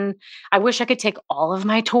one. I wish I could take all of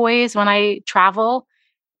my toys when I travel.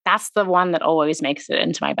 That's the one that always makes it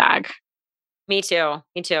into my bag. Me too.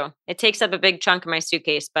 It takes up a big chunk of my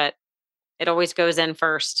suitcase, but it always goes in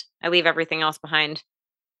first. I leave everything else behind.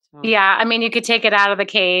 So. Yeah. I mean, you could take it out of the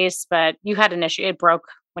case, but you had an issue. It broke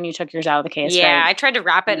when you took yours out of the case. Yeah. Right? I tried to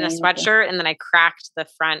wrap it in a sweatshirt and then I cracked the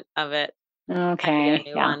front of it.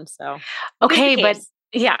 Okay. One, so. Okay. But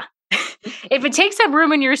yeah, if it takes up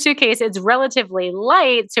room in your suitcase, it's relatively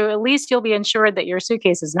light. So at least you'll be ensured that your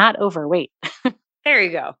suitcase is not overweight. There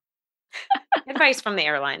you go. Advice from the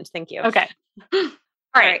airlines. Thank you. Okay. All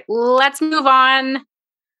right. Let's move on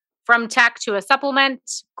from tech to a supplement,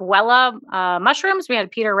 Guella mushrooms. We had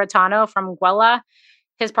Peter Rattano from Guella.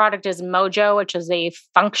 His product is Mojo, which is a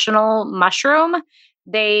functional mushroom.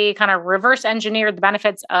 They kind of reverse engineered the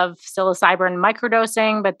benefits of psilocybin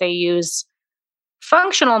microdosing, but they use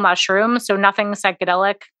functional mushrooms, so nothing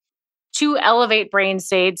psychedelic, to elevate brain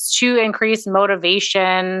states, to increase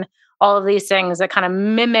motivation, all of these things that kind of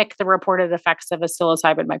mimic the reported effects of a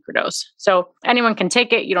psilocybin microdose. So anyone can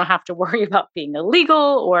take it. You don't have to worry about being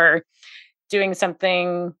illegal or doing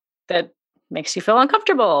something that makes you feel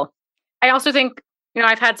uncomfortable. I also think,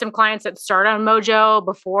 I've had some clients that start on Mojo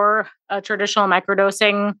before a traditional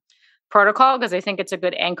microdosing protocol because I think it's a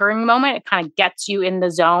good anchoring moment. It kind of gets you in the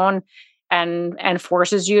zone and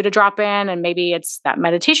forces you to drop in. And maybe it's that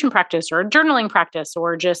meditation practice or a journaling practice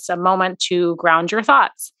or just a moment to ground your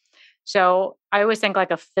thoughts. So I always think like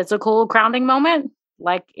a physical grounding moment,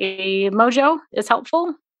 like a Mojo, is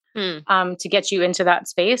helpful to get you into that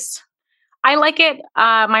space. I like it.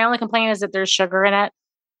 My only complaint is that there's sugar in it.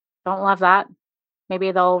 Don't love that.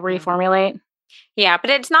 Maybe they'll reformulate. Yeah, but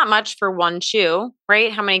it's not much for one chew,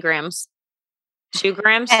 right? How many grams? 2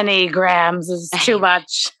 grams? Any grams is too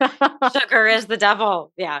much. Sugar is the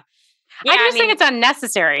devil. Yeah. I just think it's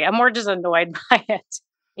unnecessary. I'm more just annoyed by it.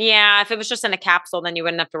 Yeah, if it was just in a capsule, then you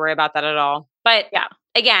wouldn't have to worry about that at all. But yeah,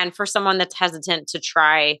 again, for someone that's hesitant to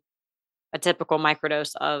try a typical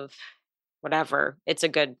microdose of whatever, it's a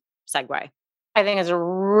good segue. I think it's a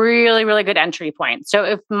really, really good entry point. So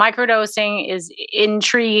if microdosing is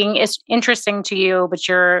intriguing, is interesting to you, but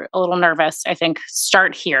you're a little nervous, I think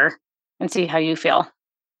start here and see how you feel.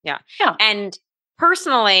 Yeah. And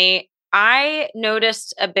personally, I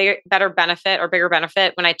noticed a bigger benefit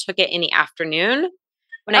when I took it in the afternoon.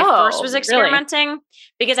 When I first was experimenting,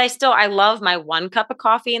 because I love my 1 cup of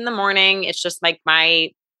coffee in the morning. It's just like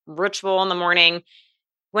my ritual in the morning.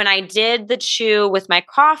 When I did the chew with my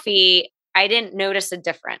coffee, I didn't notice a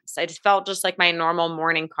difference. I just felt just like my normal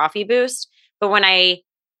morning coffee boost. But when I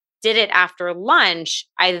did it after lunch,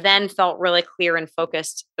 I then felt really clear and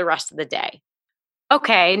focused the rest of the day.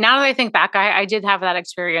 Okay. Now that I think back, I did have that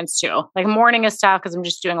experience too. Like morning is tough because I'm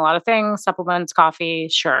just doing a lot of things, supplements, coffee,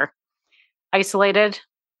 sure. Isolated.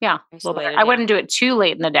 Yeah. I wouldn't do it too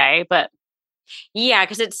late in the day, but. Yeah,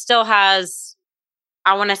 because it still has,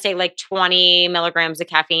 I want to say like 20 milligrams of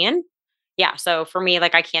caffeine. Yeah. So for me,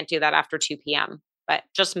 like I can't do that after 2 p.m. But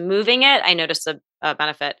just moving it, I noticed a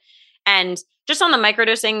benefit. And just on the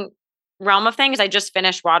microdosing realm of things, I just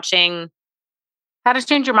finished watching How to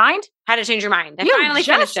Change Your Mind? How to Change Your Mind. I you finally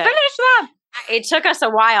just finished it. Finished that. It took us a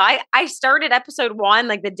while. I started episode 1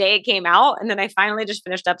 like the day it came out, and then I finally just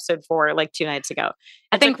finished episode 4 like 2 nights ago.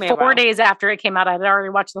 I think 4 days after it came out, I had already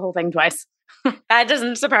watched the whole thing twice. That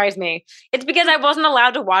doesn't surprise me. It's because I wasn't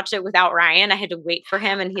allowed to watch it without Ryan. I had to wait for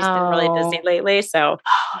him, and he's been really busy lately. So,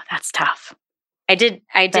 that's tough. I did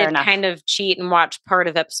kind of cheat and watch part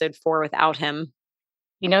of episode 4 without him.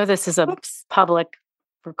 This is a public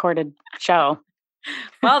recorded show.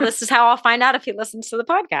 Well, this is how I'll find out if he listens to the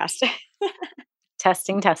podcast.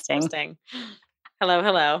 Testing.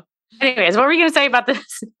 Hello. Anyways, what were you going to say about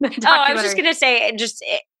this? I was just going to say, just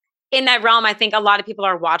in that realm, I think a lot of people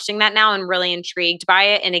are watching that now and really intrigued by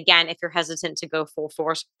it. And again, if you're hesitant to go full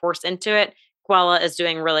force into it, Guella is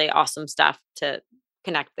doing really awesome stuff to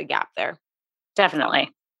connect the gap there.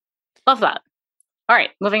 Definitely. Love that. All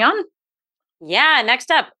right, moving on. Yeah,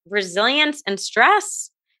 next up, resilience and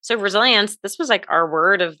stress. So resilience, this was like our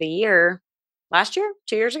word of the year last year,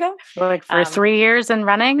 2 years ago. For 3 years and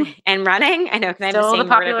running. I know. Can I Still the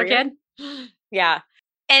popular kid? Yeah.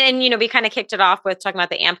 And we kind of kicked it off with talking about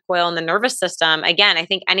the AMP coil and the nervous system. Again, I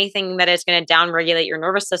think anything that is going to downregulate your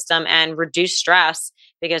nervous system and reduce stress,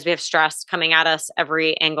 because we have stress coming at us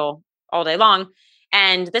every angle all day long.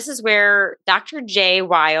 And this is where Dr. Jay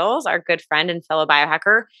Wiles, our good friend and fellow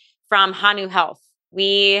biohacker from Hanu Health,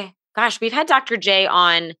 we've had Dr. Jay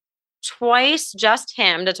on twice, just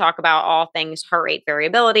him, to talk about all things heart rate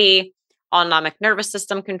variability, autonomic nervous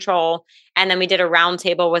system control. And then we did a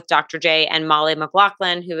roundtable with Dr. Jay and Molly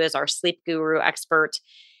McLaughlin, who is our sleep guru expert.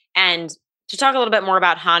 And to talk a little bit more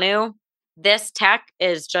about Hanu, this tech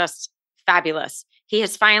is just fabulous. He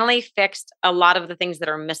has finally fixed a lot of the things that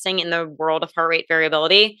are missing in the world of heart rate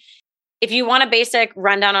variability. If you want a basic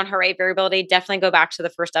rundown on heart rate variability, definitely go back to the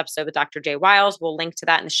first episode with Dr. Jay Wiles. We'll link to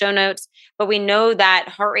that in the show notes. But we know that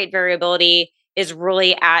heart rate variability is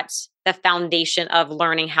really at the foundation of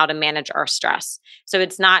learning how to manage our stress. So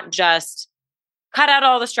it's not just cut out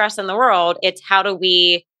all the stress in the world. It's how do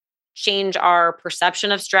we change our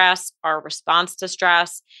perception of stress, our response to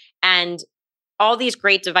stress, and all these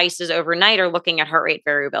great devices overnight are looking at heart rate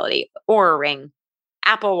variability. Oura Ring,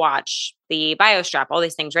 Apple Watch, the BioStrap, all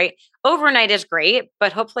these things, right? Overnight is great,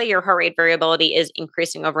 but hopefully your heart rate variability is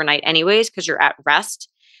increasing overnight anyways because you're at rest.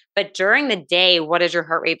 But during the day, what is your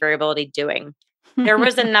heart rate variability doing? There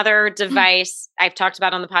was another device I've talked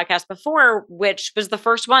about on the podcast before, which was the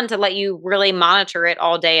first one to let you really monitor it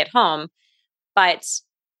all day at home. But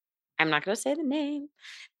I'm not going to say the name.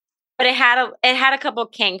 But it had a couple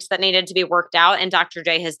kinks that needed to be worked out, and Dr.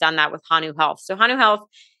 J has done that with Hanu Health. So Hanu Health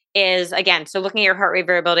is, again, so looking at your heart rate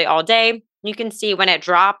variability all day, you can see when it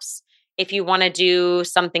drops. If you want to do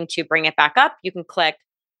something to bring it back up, you can click,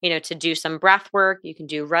 to do some breath work. You can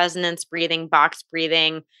do resonance breathing, box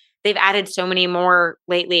breathing. They've added so many more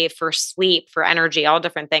lately for sleep, for energy, all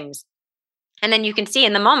different things. And then you can see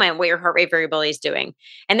in the moment what your heart rate variability is doing.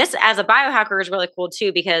 And this, as a biohacker, is really cool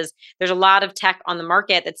too, because there's a lot of tech on the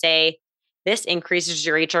market that say this increases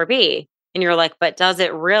your HRV. And you're like, but does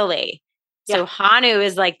it really? Yeah. So Hanu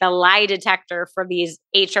is like the lie detector for these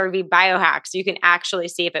HRV biohacks. You can actually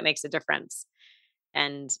see if it makes a difference.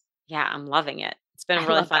 And yeah, I'm loving it. It's been a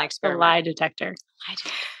really fun experiment. The lie detector.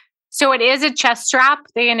 So it is a chest strap.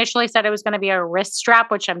 They initially said it was going to be a wrist strap,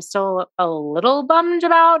 which I'm still a little bummed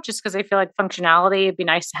about just because I feel like functionality, it'd be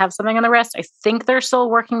nice to have something on the wrist. I think they're still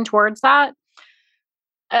working towards that.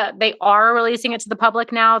 They are releasing it to the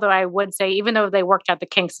public now, though I would say even though they worked out the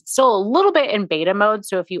kinks, it's still a little bit in beta mode.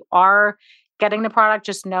 So if you are getting the product,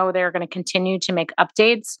 just know they're going to continue to make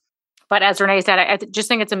updates. But as Renee said, I just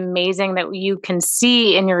think it's amazing that you can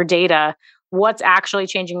see in your data what's actually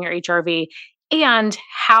changing your HRV and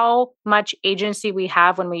how much agency we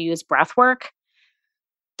have when we use breath work.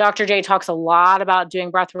 Dr. J talks a lot about doing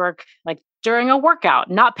breath work like during a workout,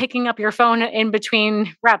 not picking up your phone in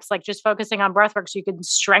between reps, like just focusing on breath work so you can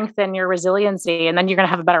strengthen your resiliency and then you're going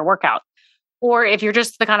to have a better workout. Or if you're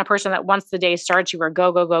just the kind of person that once the day starts, you are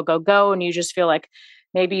go, go, go, go, go, and you just feel like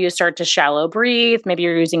maybe you start to shallow breathe, maybe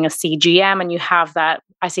you're using a CGM and you have that.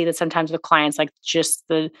 I see that sometimes with clients, like just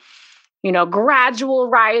the gradual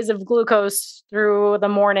rise of glucose through the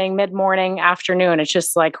morning, mid-morning, afternoon. It's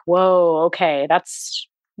just like, whoa, okay, that's,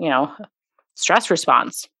 stress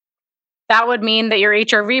response. That would mean that your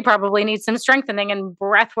HRV probably needs some strengthening, and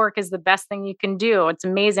breath work is the best thing you can do. It's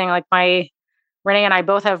amazing. Like Renee and I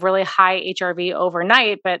both have really high HRV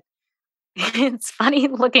overnight, but it's funny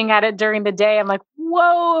looking at it during the day. I'm like,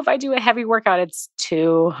 whoa, if I do a heavy workout, it's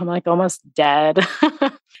 2. I'm like almost dead.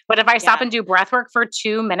 But if I stop and do breath work for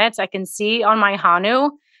 2 minutes, I can see on my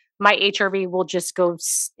Hanu, my HRV will just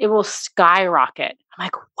it will skyrocket. I'm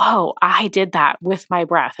like, whoa, I did that with my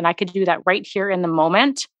breath. And I could do that right here in the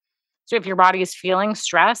moment. So if your body is feeling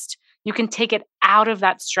stressed, you can take it out of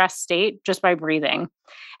that stress state just by breathing.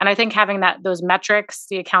 And I think having those metrics,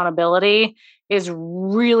 the accountability is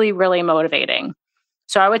really, really motivating.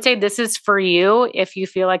 So I would say this is for you if you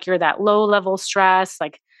feel like you're that low level stress,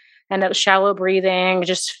 like end up shallow breathing,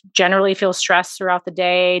 just generally feel stressed throughout the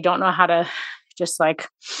day, don't know how to just like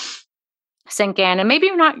sink in. And maybe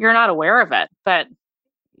you're not aware of it, but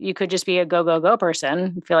you could just be a go, go, go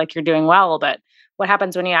person, feel like you're doing well. But what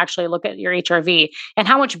happens when you actually look at your HRV and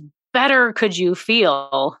how much better could you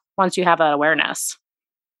feel once you have that awareness?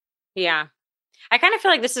 Yeah. I kind of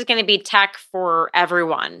feel like this is going to be tech for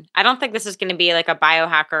everyone. I don't think this is going to be like a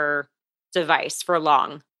biohacker device for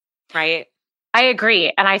long, right? I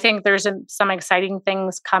agree. And I think there's some exciting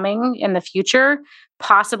things coming in the future,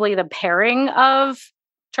 possibly the pairing of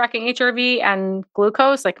tracking HRV and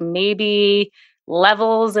glucose, like maybe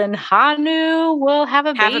Levels and Hanu will have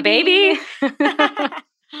a baby.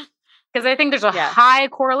 Because I think there's a high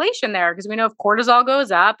correlation there because we know if cortisol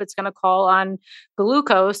goes up, it's going to call on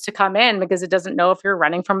glucose to come in because it doesn't know if you're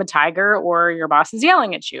running from a tiger or your boss is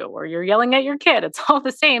yelling at you or you're yelling at your kid. It's all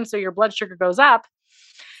the same. So your blood sugar goes up.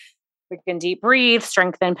 We can deep breathe,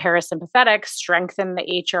 strengthen parasympathetic, strengthen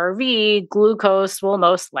the HRV. Glucose will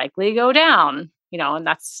most likely go down, and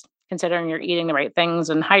that's considering you're eating the right things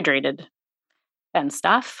and hydrated and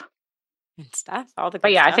stuff.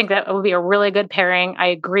 But yeah, I think that would be a really good pairing. I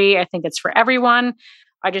agree. I think it's for everyone.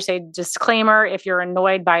 I just say disclaimer, if you're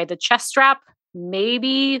annoyed by the chest strap,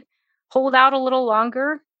 maybe hold out a little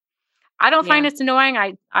longer. I don't find it's annoying.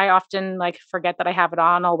 I often forget that I have it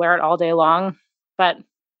on. I'll wear it all day long, but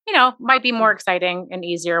might be more exciting and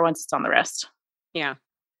easier once it's on the wrist. Yeah.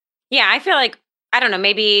 Yeah. I feel like, I don't know,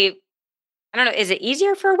 maybe, I don't know. Is it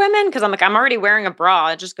easier for women? Cause I'm already wearing a bra.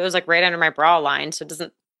 It just goes right under my bra line. So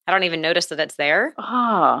I don't even notice that it's there.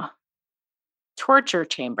 Oh, torture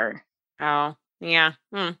chamber. Oh, yeah.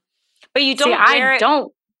 But you don't I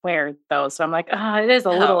don't wear those. So I'm like, it is a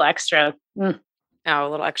little extra. Oh, a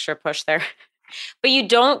little extra push there. But you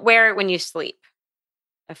don't wear it when you sleep,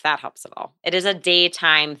 if that helps at all. It is a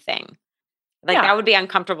daytime thing. Like that would be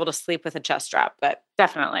uncomfortable to sleep with a chest strap, but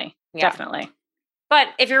definitely. But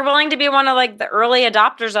if you're willing to be one of like the early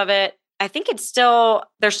adopters of it, I think they're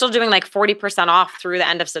still doing like 40% off through the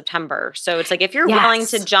end of September. So it's like, if you're willing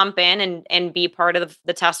to jump in and be part of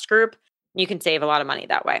the test group, you can save a lot of money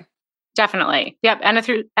that way. Definitely. Yep. And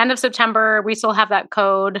through end of September, we still have that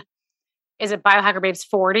code. Is it Biohacker Babes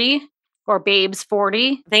 40 or Babes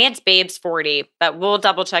 40? I think it's Babes 40, but we'll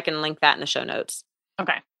double check and link that in the show notes.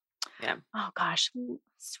 Okay. Yeah. Oh gosh.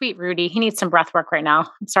 Sweet Rudy. He needs some breath work right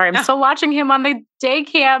now. I'm sorry. I'm still watching him on the day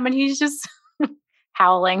cam and he's just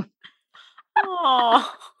howling.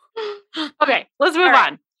 Oh. Okay. Let's move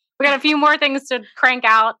on. We got a few more things to crank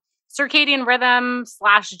out. Circadian rhythm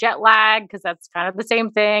 / jet lag, because that's kind of the same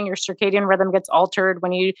thing. Your circadian rhythm gets altered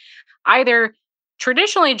when you either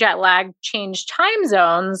traditionally jet lag, change time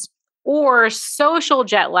zones, or social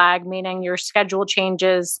jet lag, meaning your schedule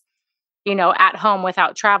changes, at home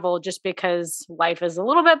without travel, just because life is a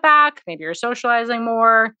little bit back. Maybe you're socializing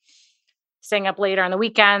more, staying up later on the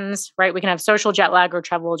weekends, right? We can have social jet lag or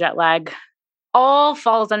travel jet lag. All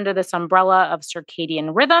falls under this umbrella of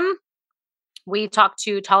circadian rhythm. We talked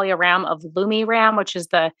to Talia Ram of LumiRam, which is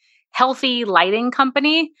the healthy lighting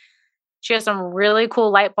company. She has some really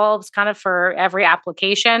cool light bulbs kind of for every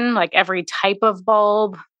application, like every type of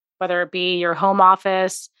bulb, whether it be your home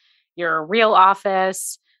office, your real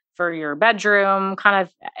office, for your bedroom, kind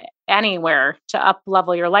of anywhere to up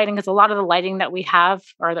level your lighting. Because a lot of the lighting that we have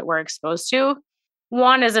or that we're exposed to,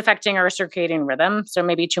 one is affecting our circadian rhythm. So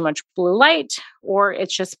maybe too much blue light, or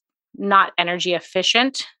it's just not energy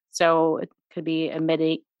efficient. So it could be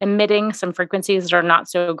emitting some frequencies that are not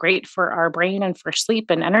so great for our brain and for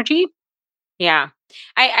sleep and energy. Yeah.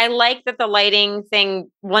 I like that the lighting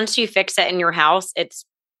thing, once you fix it in your house, it's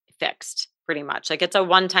fixed pretty much. Like it's a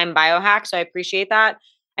one-time biohack. So I appreciate that.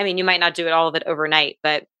 I mean, you might not do all of it overnight,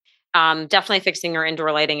 but definitely fixing your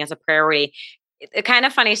indoor lighting is a priority. A kind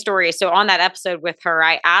of funny story. So on that episode with her,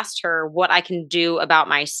 I asked her what I can do about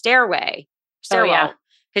my stairwell.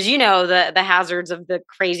 Because the hazards of the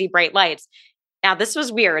crazy bright lights. Now, this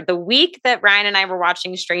was weird. The week that Ryan and I were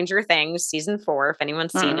watching Stranger Things, season 4, if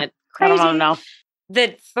anyone's seen it, crazy. I don't know.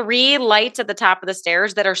 The 3 lights at the top of the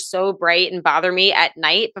stairs that are so bright and bother me at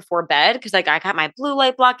night before bed, because like I got my blue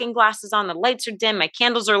light blocking glasses on, the lights are dim, my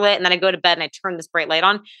candles are lit, and then I go to bed and I turn this bright light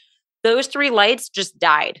on. Those 3 lights just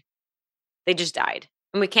died. They just died.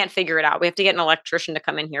 And we can't figure it out. We have to get an electrician to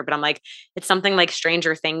come in here. But I'm like, it's something like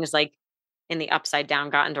Stranger Things, like in the Upside Down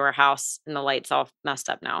got into our house and the lights all messed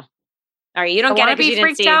up now. All right, you don't get it because you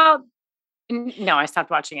didn't see. Out. No, I stopped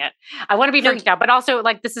watching it. I want to be freaked out, but also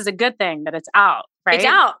like this is a good thing that it's out, right? It's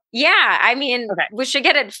out. Yeah. I mean, we should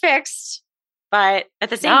get it fixed, but at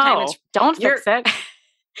the same time, don't fix it.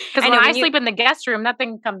 Because when I sleep in the guest room, that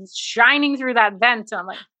thing comes shining through that vent. And I'm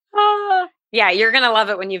like, ah. Yeah, you're going to love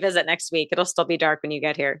it when you visit next week. It'll still be dark when you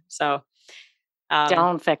get here. So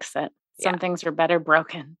don't fix it. Some things are better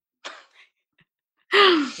broken.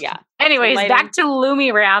 Yeah. Anyways, back to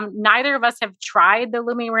LumiRam. Neither of us have tried the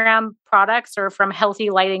LumiRam products or from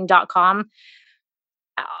healthylighting.com.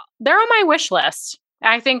 They're on my wish list.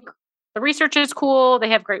 I think the research is cool. They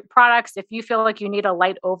have great products. If you feel like you need a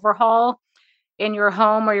light overhaul in your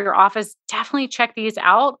home or your office, definitely check these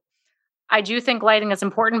out. I do think lighting is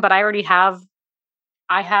important, but I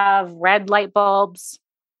have red light bulbs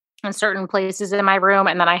in certain places in my room.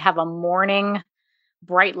 And then I have a morning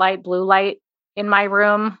bright light, blue light in my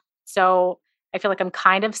room. So I feel like I'm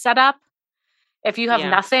kind of set up. If you have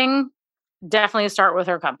nothing, definitely start with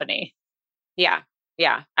her company. Yeah.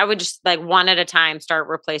 Yeah. I would just like one at a time, start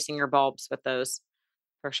replacing your bulbs with those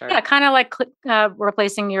for sure. Yeah. Kind of like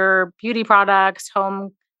replacing your beauty products,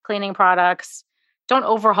 home cleaning products. Don't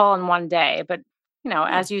overhaul in one day, but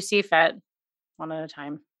as you see fit, one at a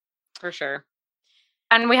time. For sure.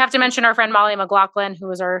 And we have to mention our friend Molly McLaughlin, who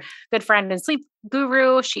is our good friend and sleep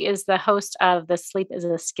guru. She is the host of the Sleep is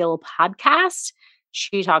a Skill podcast.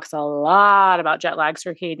 She talks a lot about jet lag,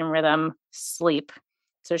 circadian rhythm, sleep.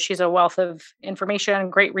 So she's a wealth of information,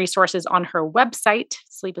 great resources on her website,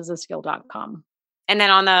 sleepisaskill.com. And then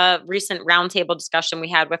on the recent roundtable discussion we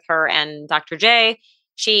had with her and Dr. J,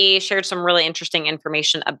 she shared some really interesting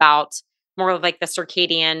information about more of like the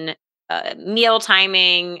circadian meal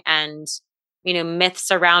timing and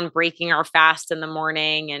myths around breaking our fast in the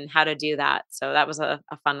morning and how to do that. So that was a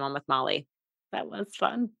fun one with Molly. That was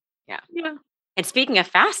fun. Yeah. Yeah. And speaking of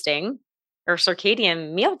fasting or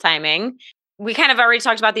circadian meal timing, we kind of already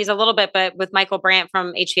talked about these a little bit, but with Michael Brandt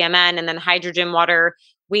from HVMN and then Hydrogen Water,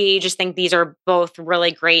 we just think these are both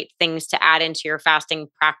really great things to add into your fasting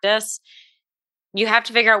practice. You have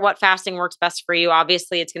to figure out what fasting works best for you.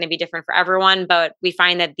 Obviously, it's going to be different for everyone, but we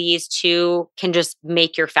find that these two can just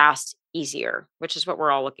make your fast easier, which is what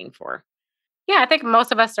we're all looking for. Yeah, I think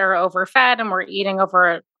most of us are overfed and we're eating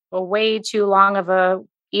over a way too long of a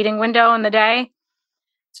eating window in the day.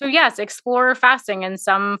 So yes, explore fasting in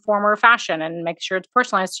some form or fashion and make sure it's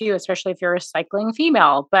personalized to you, especially if you're a cycling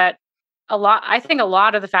female. But I think a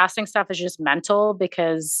lot of the fasting stuff is just mental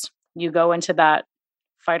because you go into that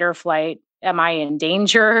fight or flight. Am I in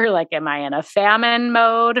danger? Like, am I in a famine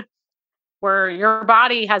mode where your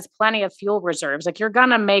body has plenty of fuel reserves? Like, you're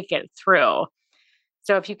going to make it through.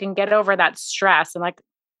 So if you can get over that stress and like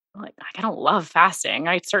I don't love fasting.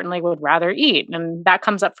 I certainly would rather eat. And that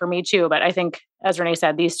comes up for me too. But I think, as Renee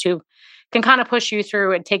said, these two can kind of push you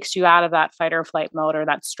through. It takes you out of that fight or flight mode or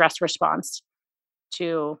that stress response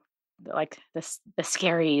to like the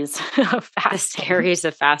scaries of fasting. The scaries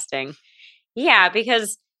of fasting. Yeah,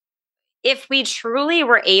 because if we truly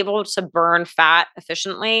were able to burn fat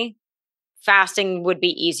efficiently, fasting would be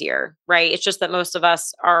easier, right? It's just that most of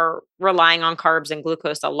us are relying on carbs and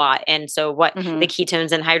glucose a lot. And so what the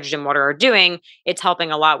ketones and hydrogen water are doing, it's helping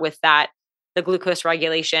a lot with that, the glucose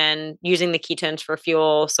regulation, using the ketones for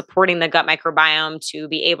fuel, supporting the gut microbiome to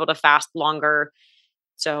be able to fast longer.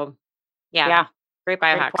 So yeah. Great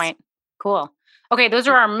biohacks. Great point. Cool. Okay, those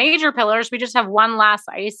are our major pillars. We just have one last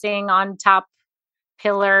icing on top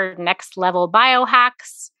pillar, next level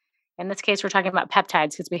biohacks. In this case, we're talking about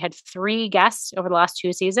peptides because we had 3 guests over the last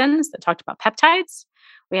 2 seasons that talked about peptides.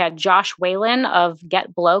 We had Josh Whalen of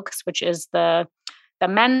Get Blokes, which is the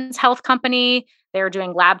men's health company. They were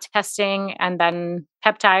doing lab testing and then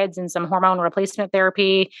peptides and some hormone replacement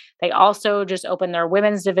therapy. They also just opened their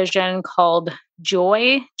women's division called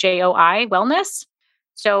Joy, Joi Wellness.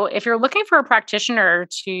 So if you're looking for a practitioner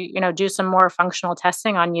to, do some more functional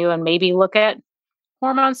testing on you and maybe look at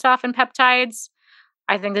hormone stuff and peptides,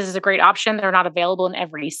 I think this is a great option. They're not available in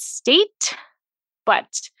every state, but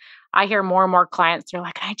I hear more and more clients, they're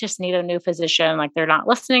like, I just need a new physician. Like, they're not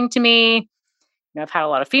listening to me. I've had a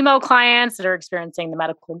lot of female clients that are experiencing the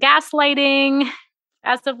medical gaslighting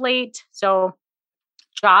as of late. So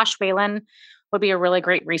Josh Whalen would be a really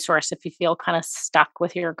great resource if you feel kind of stuck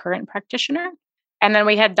with your current practitioner. And then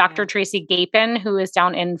we had Dr. Tracy Gapin, who is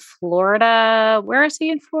down in Florida. Where is he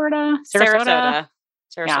in Florida? Sarasota.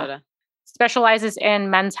 Yeah. Specializes in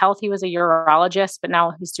men's health. He was a urologist, but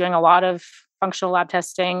now he's doing a lot of functional lab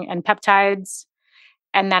testing and peptides.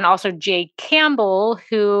 And then also Jay Campbell,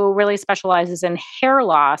 who really specializes in hair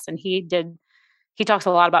loss. And he talks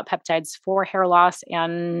a lot about peptides for hair loss,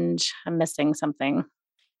 and I'm missing something.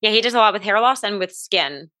 Yeah, he does a lot with hair loss and with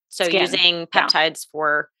skin. So using peptides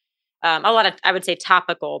for a lot of, I would say,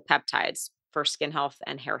 topical peptides for skin health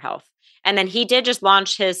and hair health. And then he did just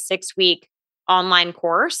launch his 6-week online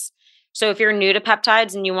course. So if you're new to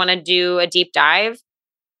peptides and you want to do a deep dive,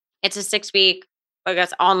 it's a 6-week, I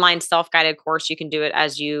guess, online self-guided course. You can do it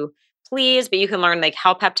as you please, but you can learn like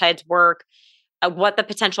how peptides work, what the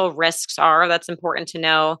potential risks are. That's important to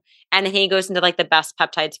know. And then he goes into like the best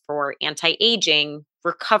peptides for anti-aging,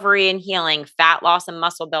 recovery and healing, fat loss and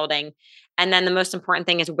muscle building. And then the most important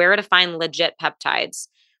thing is where to find legit peptides.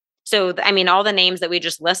 So, I mean, all the names that we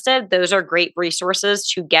just listed, those are great resources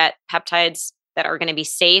to get peptides that are going to be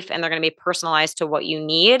safe and they're going to be personalized to what you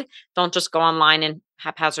need. Don't just go online and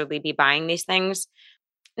haphazardly be buying these things.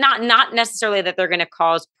 Not necessarily that they're going to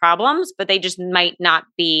cause problems, but they just might not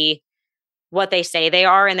be what they say they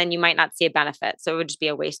are, and then you might not see a benefit. So it would just be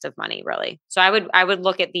a waste of money, really. So I would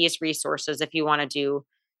look at these resources if you want to do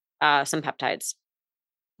some peptides.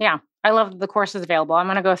 Yeah, I love the courses available. I'm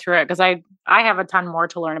going to go through it because I have a ton more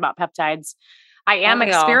to learn about peptides. I am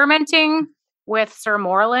experimenting with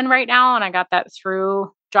Sermorelin right now, and I got that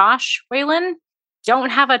through Josh Whalen. Don't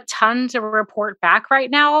have a ton to report back right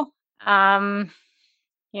now.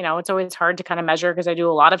 It's always hard to kind of measure because I do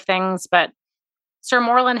a lot of things, but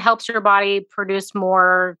Sermorelin helps your body produce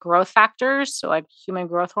more growth factors, so like human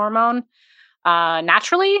growth hormone,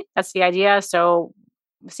 naturally. That's the idea. So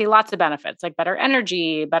we see lots of benefits, like better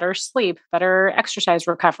energy, better sleep, better exercise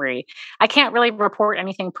recovery. I can't really report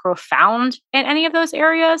anything profound in any of those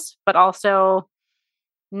areas, but also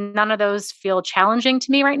none of those feel challenging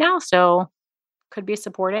to me right now. So could be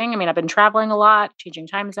supporting. I mean, I've been traveling a lot, changing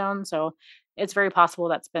time zones. So it's very possible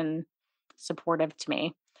that's been supportive to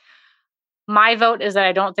me. My vote is that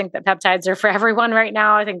I don't think that peptides are for everyone right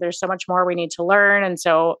now. I think there's so much more we need to learn. And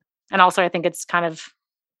also I think it's kind of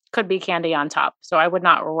could be candy on top. So I would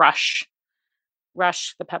not rush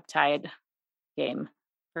the peptide game.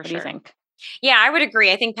 What do you think? Yeah, I would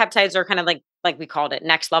agree. I think peptides are kind of like we called it,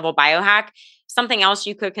 next level biohack. Something else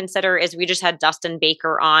you could consider is we just had Dustin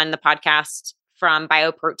Baker on the podcast from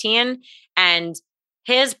Bioprotein, and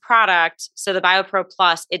his product, so the BioPro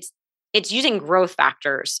Plus, it's using growth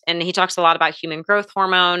factors. And he talks a lot about human growth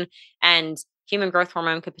hormone, and human growth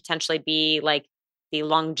hormone could potentially be like the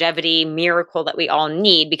longevity miracle that we all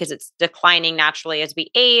need because it's declining naturally as we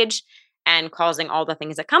age and causing all the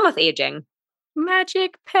things that come with aging.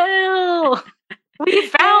 Magic pill. We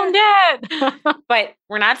found it. But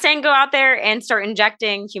we're not saying go out there and start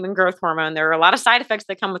injecting human growth hormone. There are a lot of side effects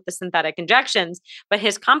that come with the synthetic injections. But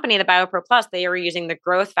his company, the BioPro Plus, they are using the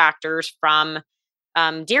growth factors from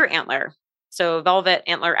deer antler. So velvet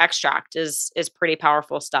antler extract is pretty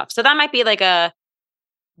powerful stuff. So that might be like a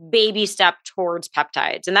baby step towards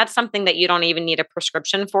peptides. And that's something that you don't even need a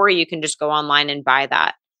prescription for. You can just go online and buy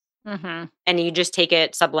that. Mm-hmm. And you just take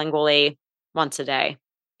it sublingually once a day.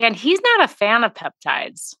 And he's not a fan of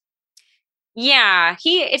peptides. Yeah,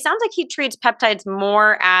 it sounds like he treats peptides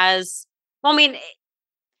more as, well, I mean,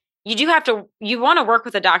 you want to work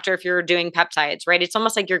with a doctor if you're doing peptides, right? It's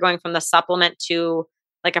almost like you're going from the supplement to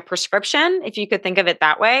like a prescription. If you could think of it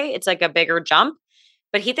that way, it's like a bigger jump.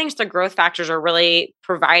 But he thinks the growth factors are really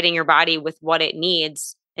providing your body with what it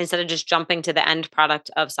needs instead of just jumping to the end product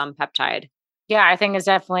of some peptide. Yeah, I think it's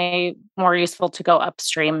definitely more useful to go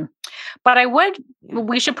upstream. But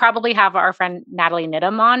we should probably have our friend Natalie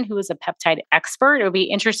Nidham on, who is a peptide expert. It would be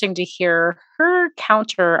interesting to hear her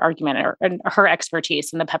counter argument or her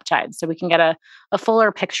expertise in the peptides so we can get a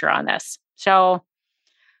fuller picture on this. So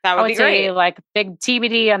that would be great. Say like big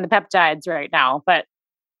TBD on the peptides right now, but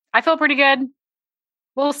I feel pretty good.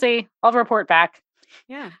 We'll see. I'll report back.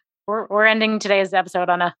 Yeah. We're ending today's episode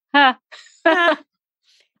on a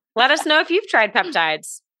Let us know if you've tried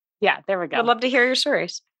peptides. Yeah, there we go. I'd love to hear your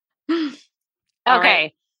stories. Okay.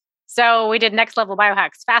 Right. So we did next level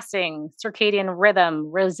biohacks, fasting, circadian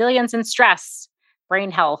rhythm, resilience and stress,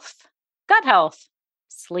 brain health, gut health,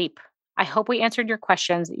 sleep. I hope we answered your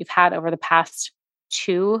questions that you've had over the past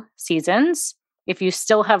 2 seasons. If you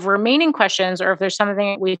still have remaining questions or if there's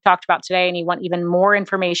something we talked about today and you want even more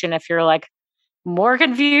information, if you're like more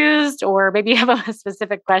confused or maybe you have a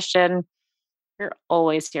specific question, we're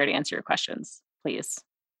always here to answer your questions. Please.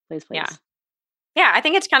 Yeah. I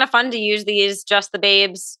think it's kind of fun to use these Just the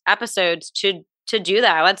Babes episodes to do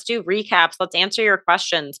that. Let's do recaps. Let's answer your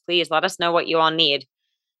questions. Please let us know what you all need.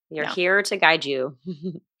 We're here to guide you.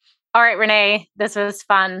 All right, Renee, this was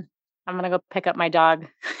fun. I'm going to go pick up my dog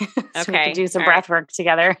so we can do some breath work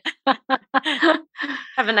together. Have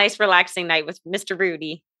a nice relaxing night with Mr.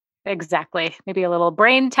 Rudy. Exactly. Maybe a little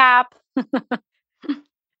brain tap.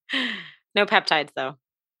 No peptides, though.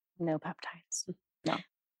 No peptides. No.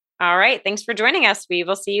 All right. Thanks for joining us. We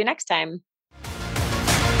will see you next time.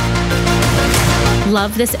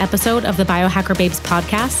 Love this episode of the Biohacker Babes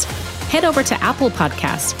podcast? Head over to Apple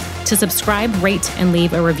Podcasts to subscribe, rate, and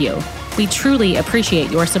leave a review. We truly appreciate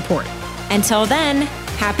your support. Until then,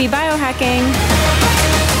 happy biohacking.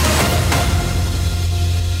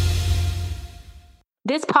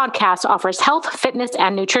 This podcast offers health, fitness,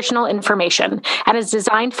 and nutritional information and is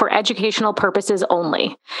designed for educational purposes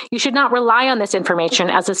only. You should not rely on this information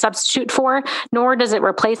as a substitute for, nor does it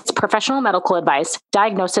replace professional medical advice,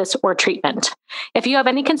 diagnosis, or treatment. If you have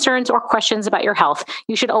any concerns or questions about your health,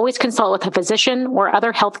 you should always consult with a physician or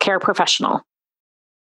other healthcare professional.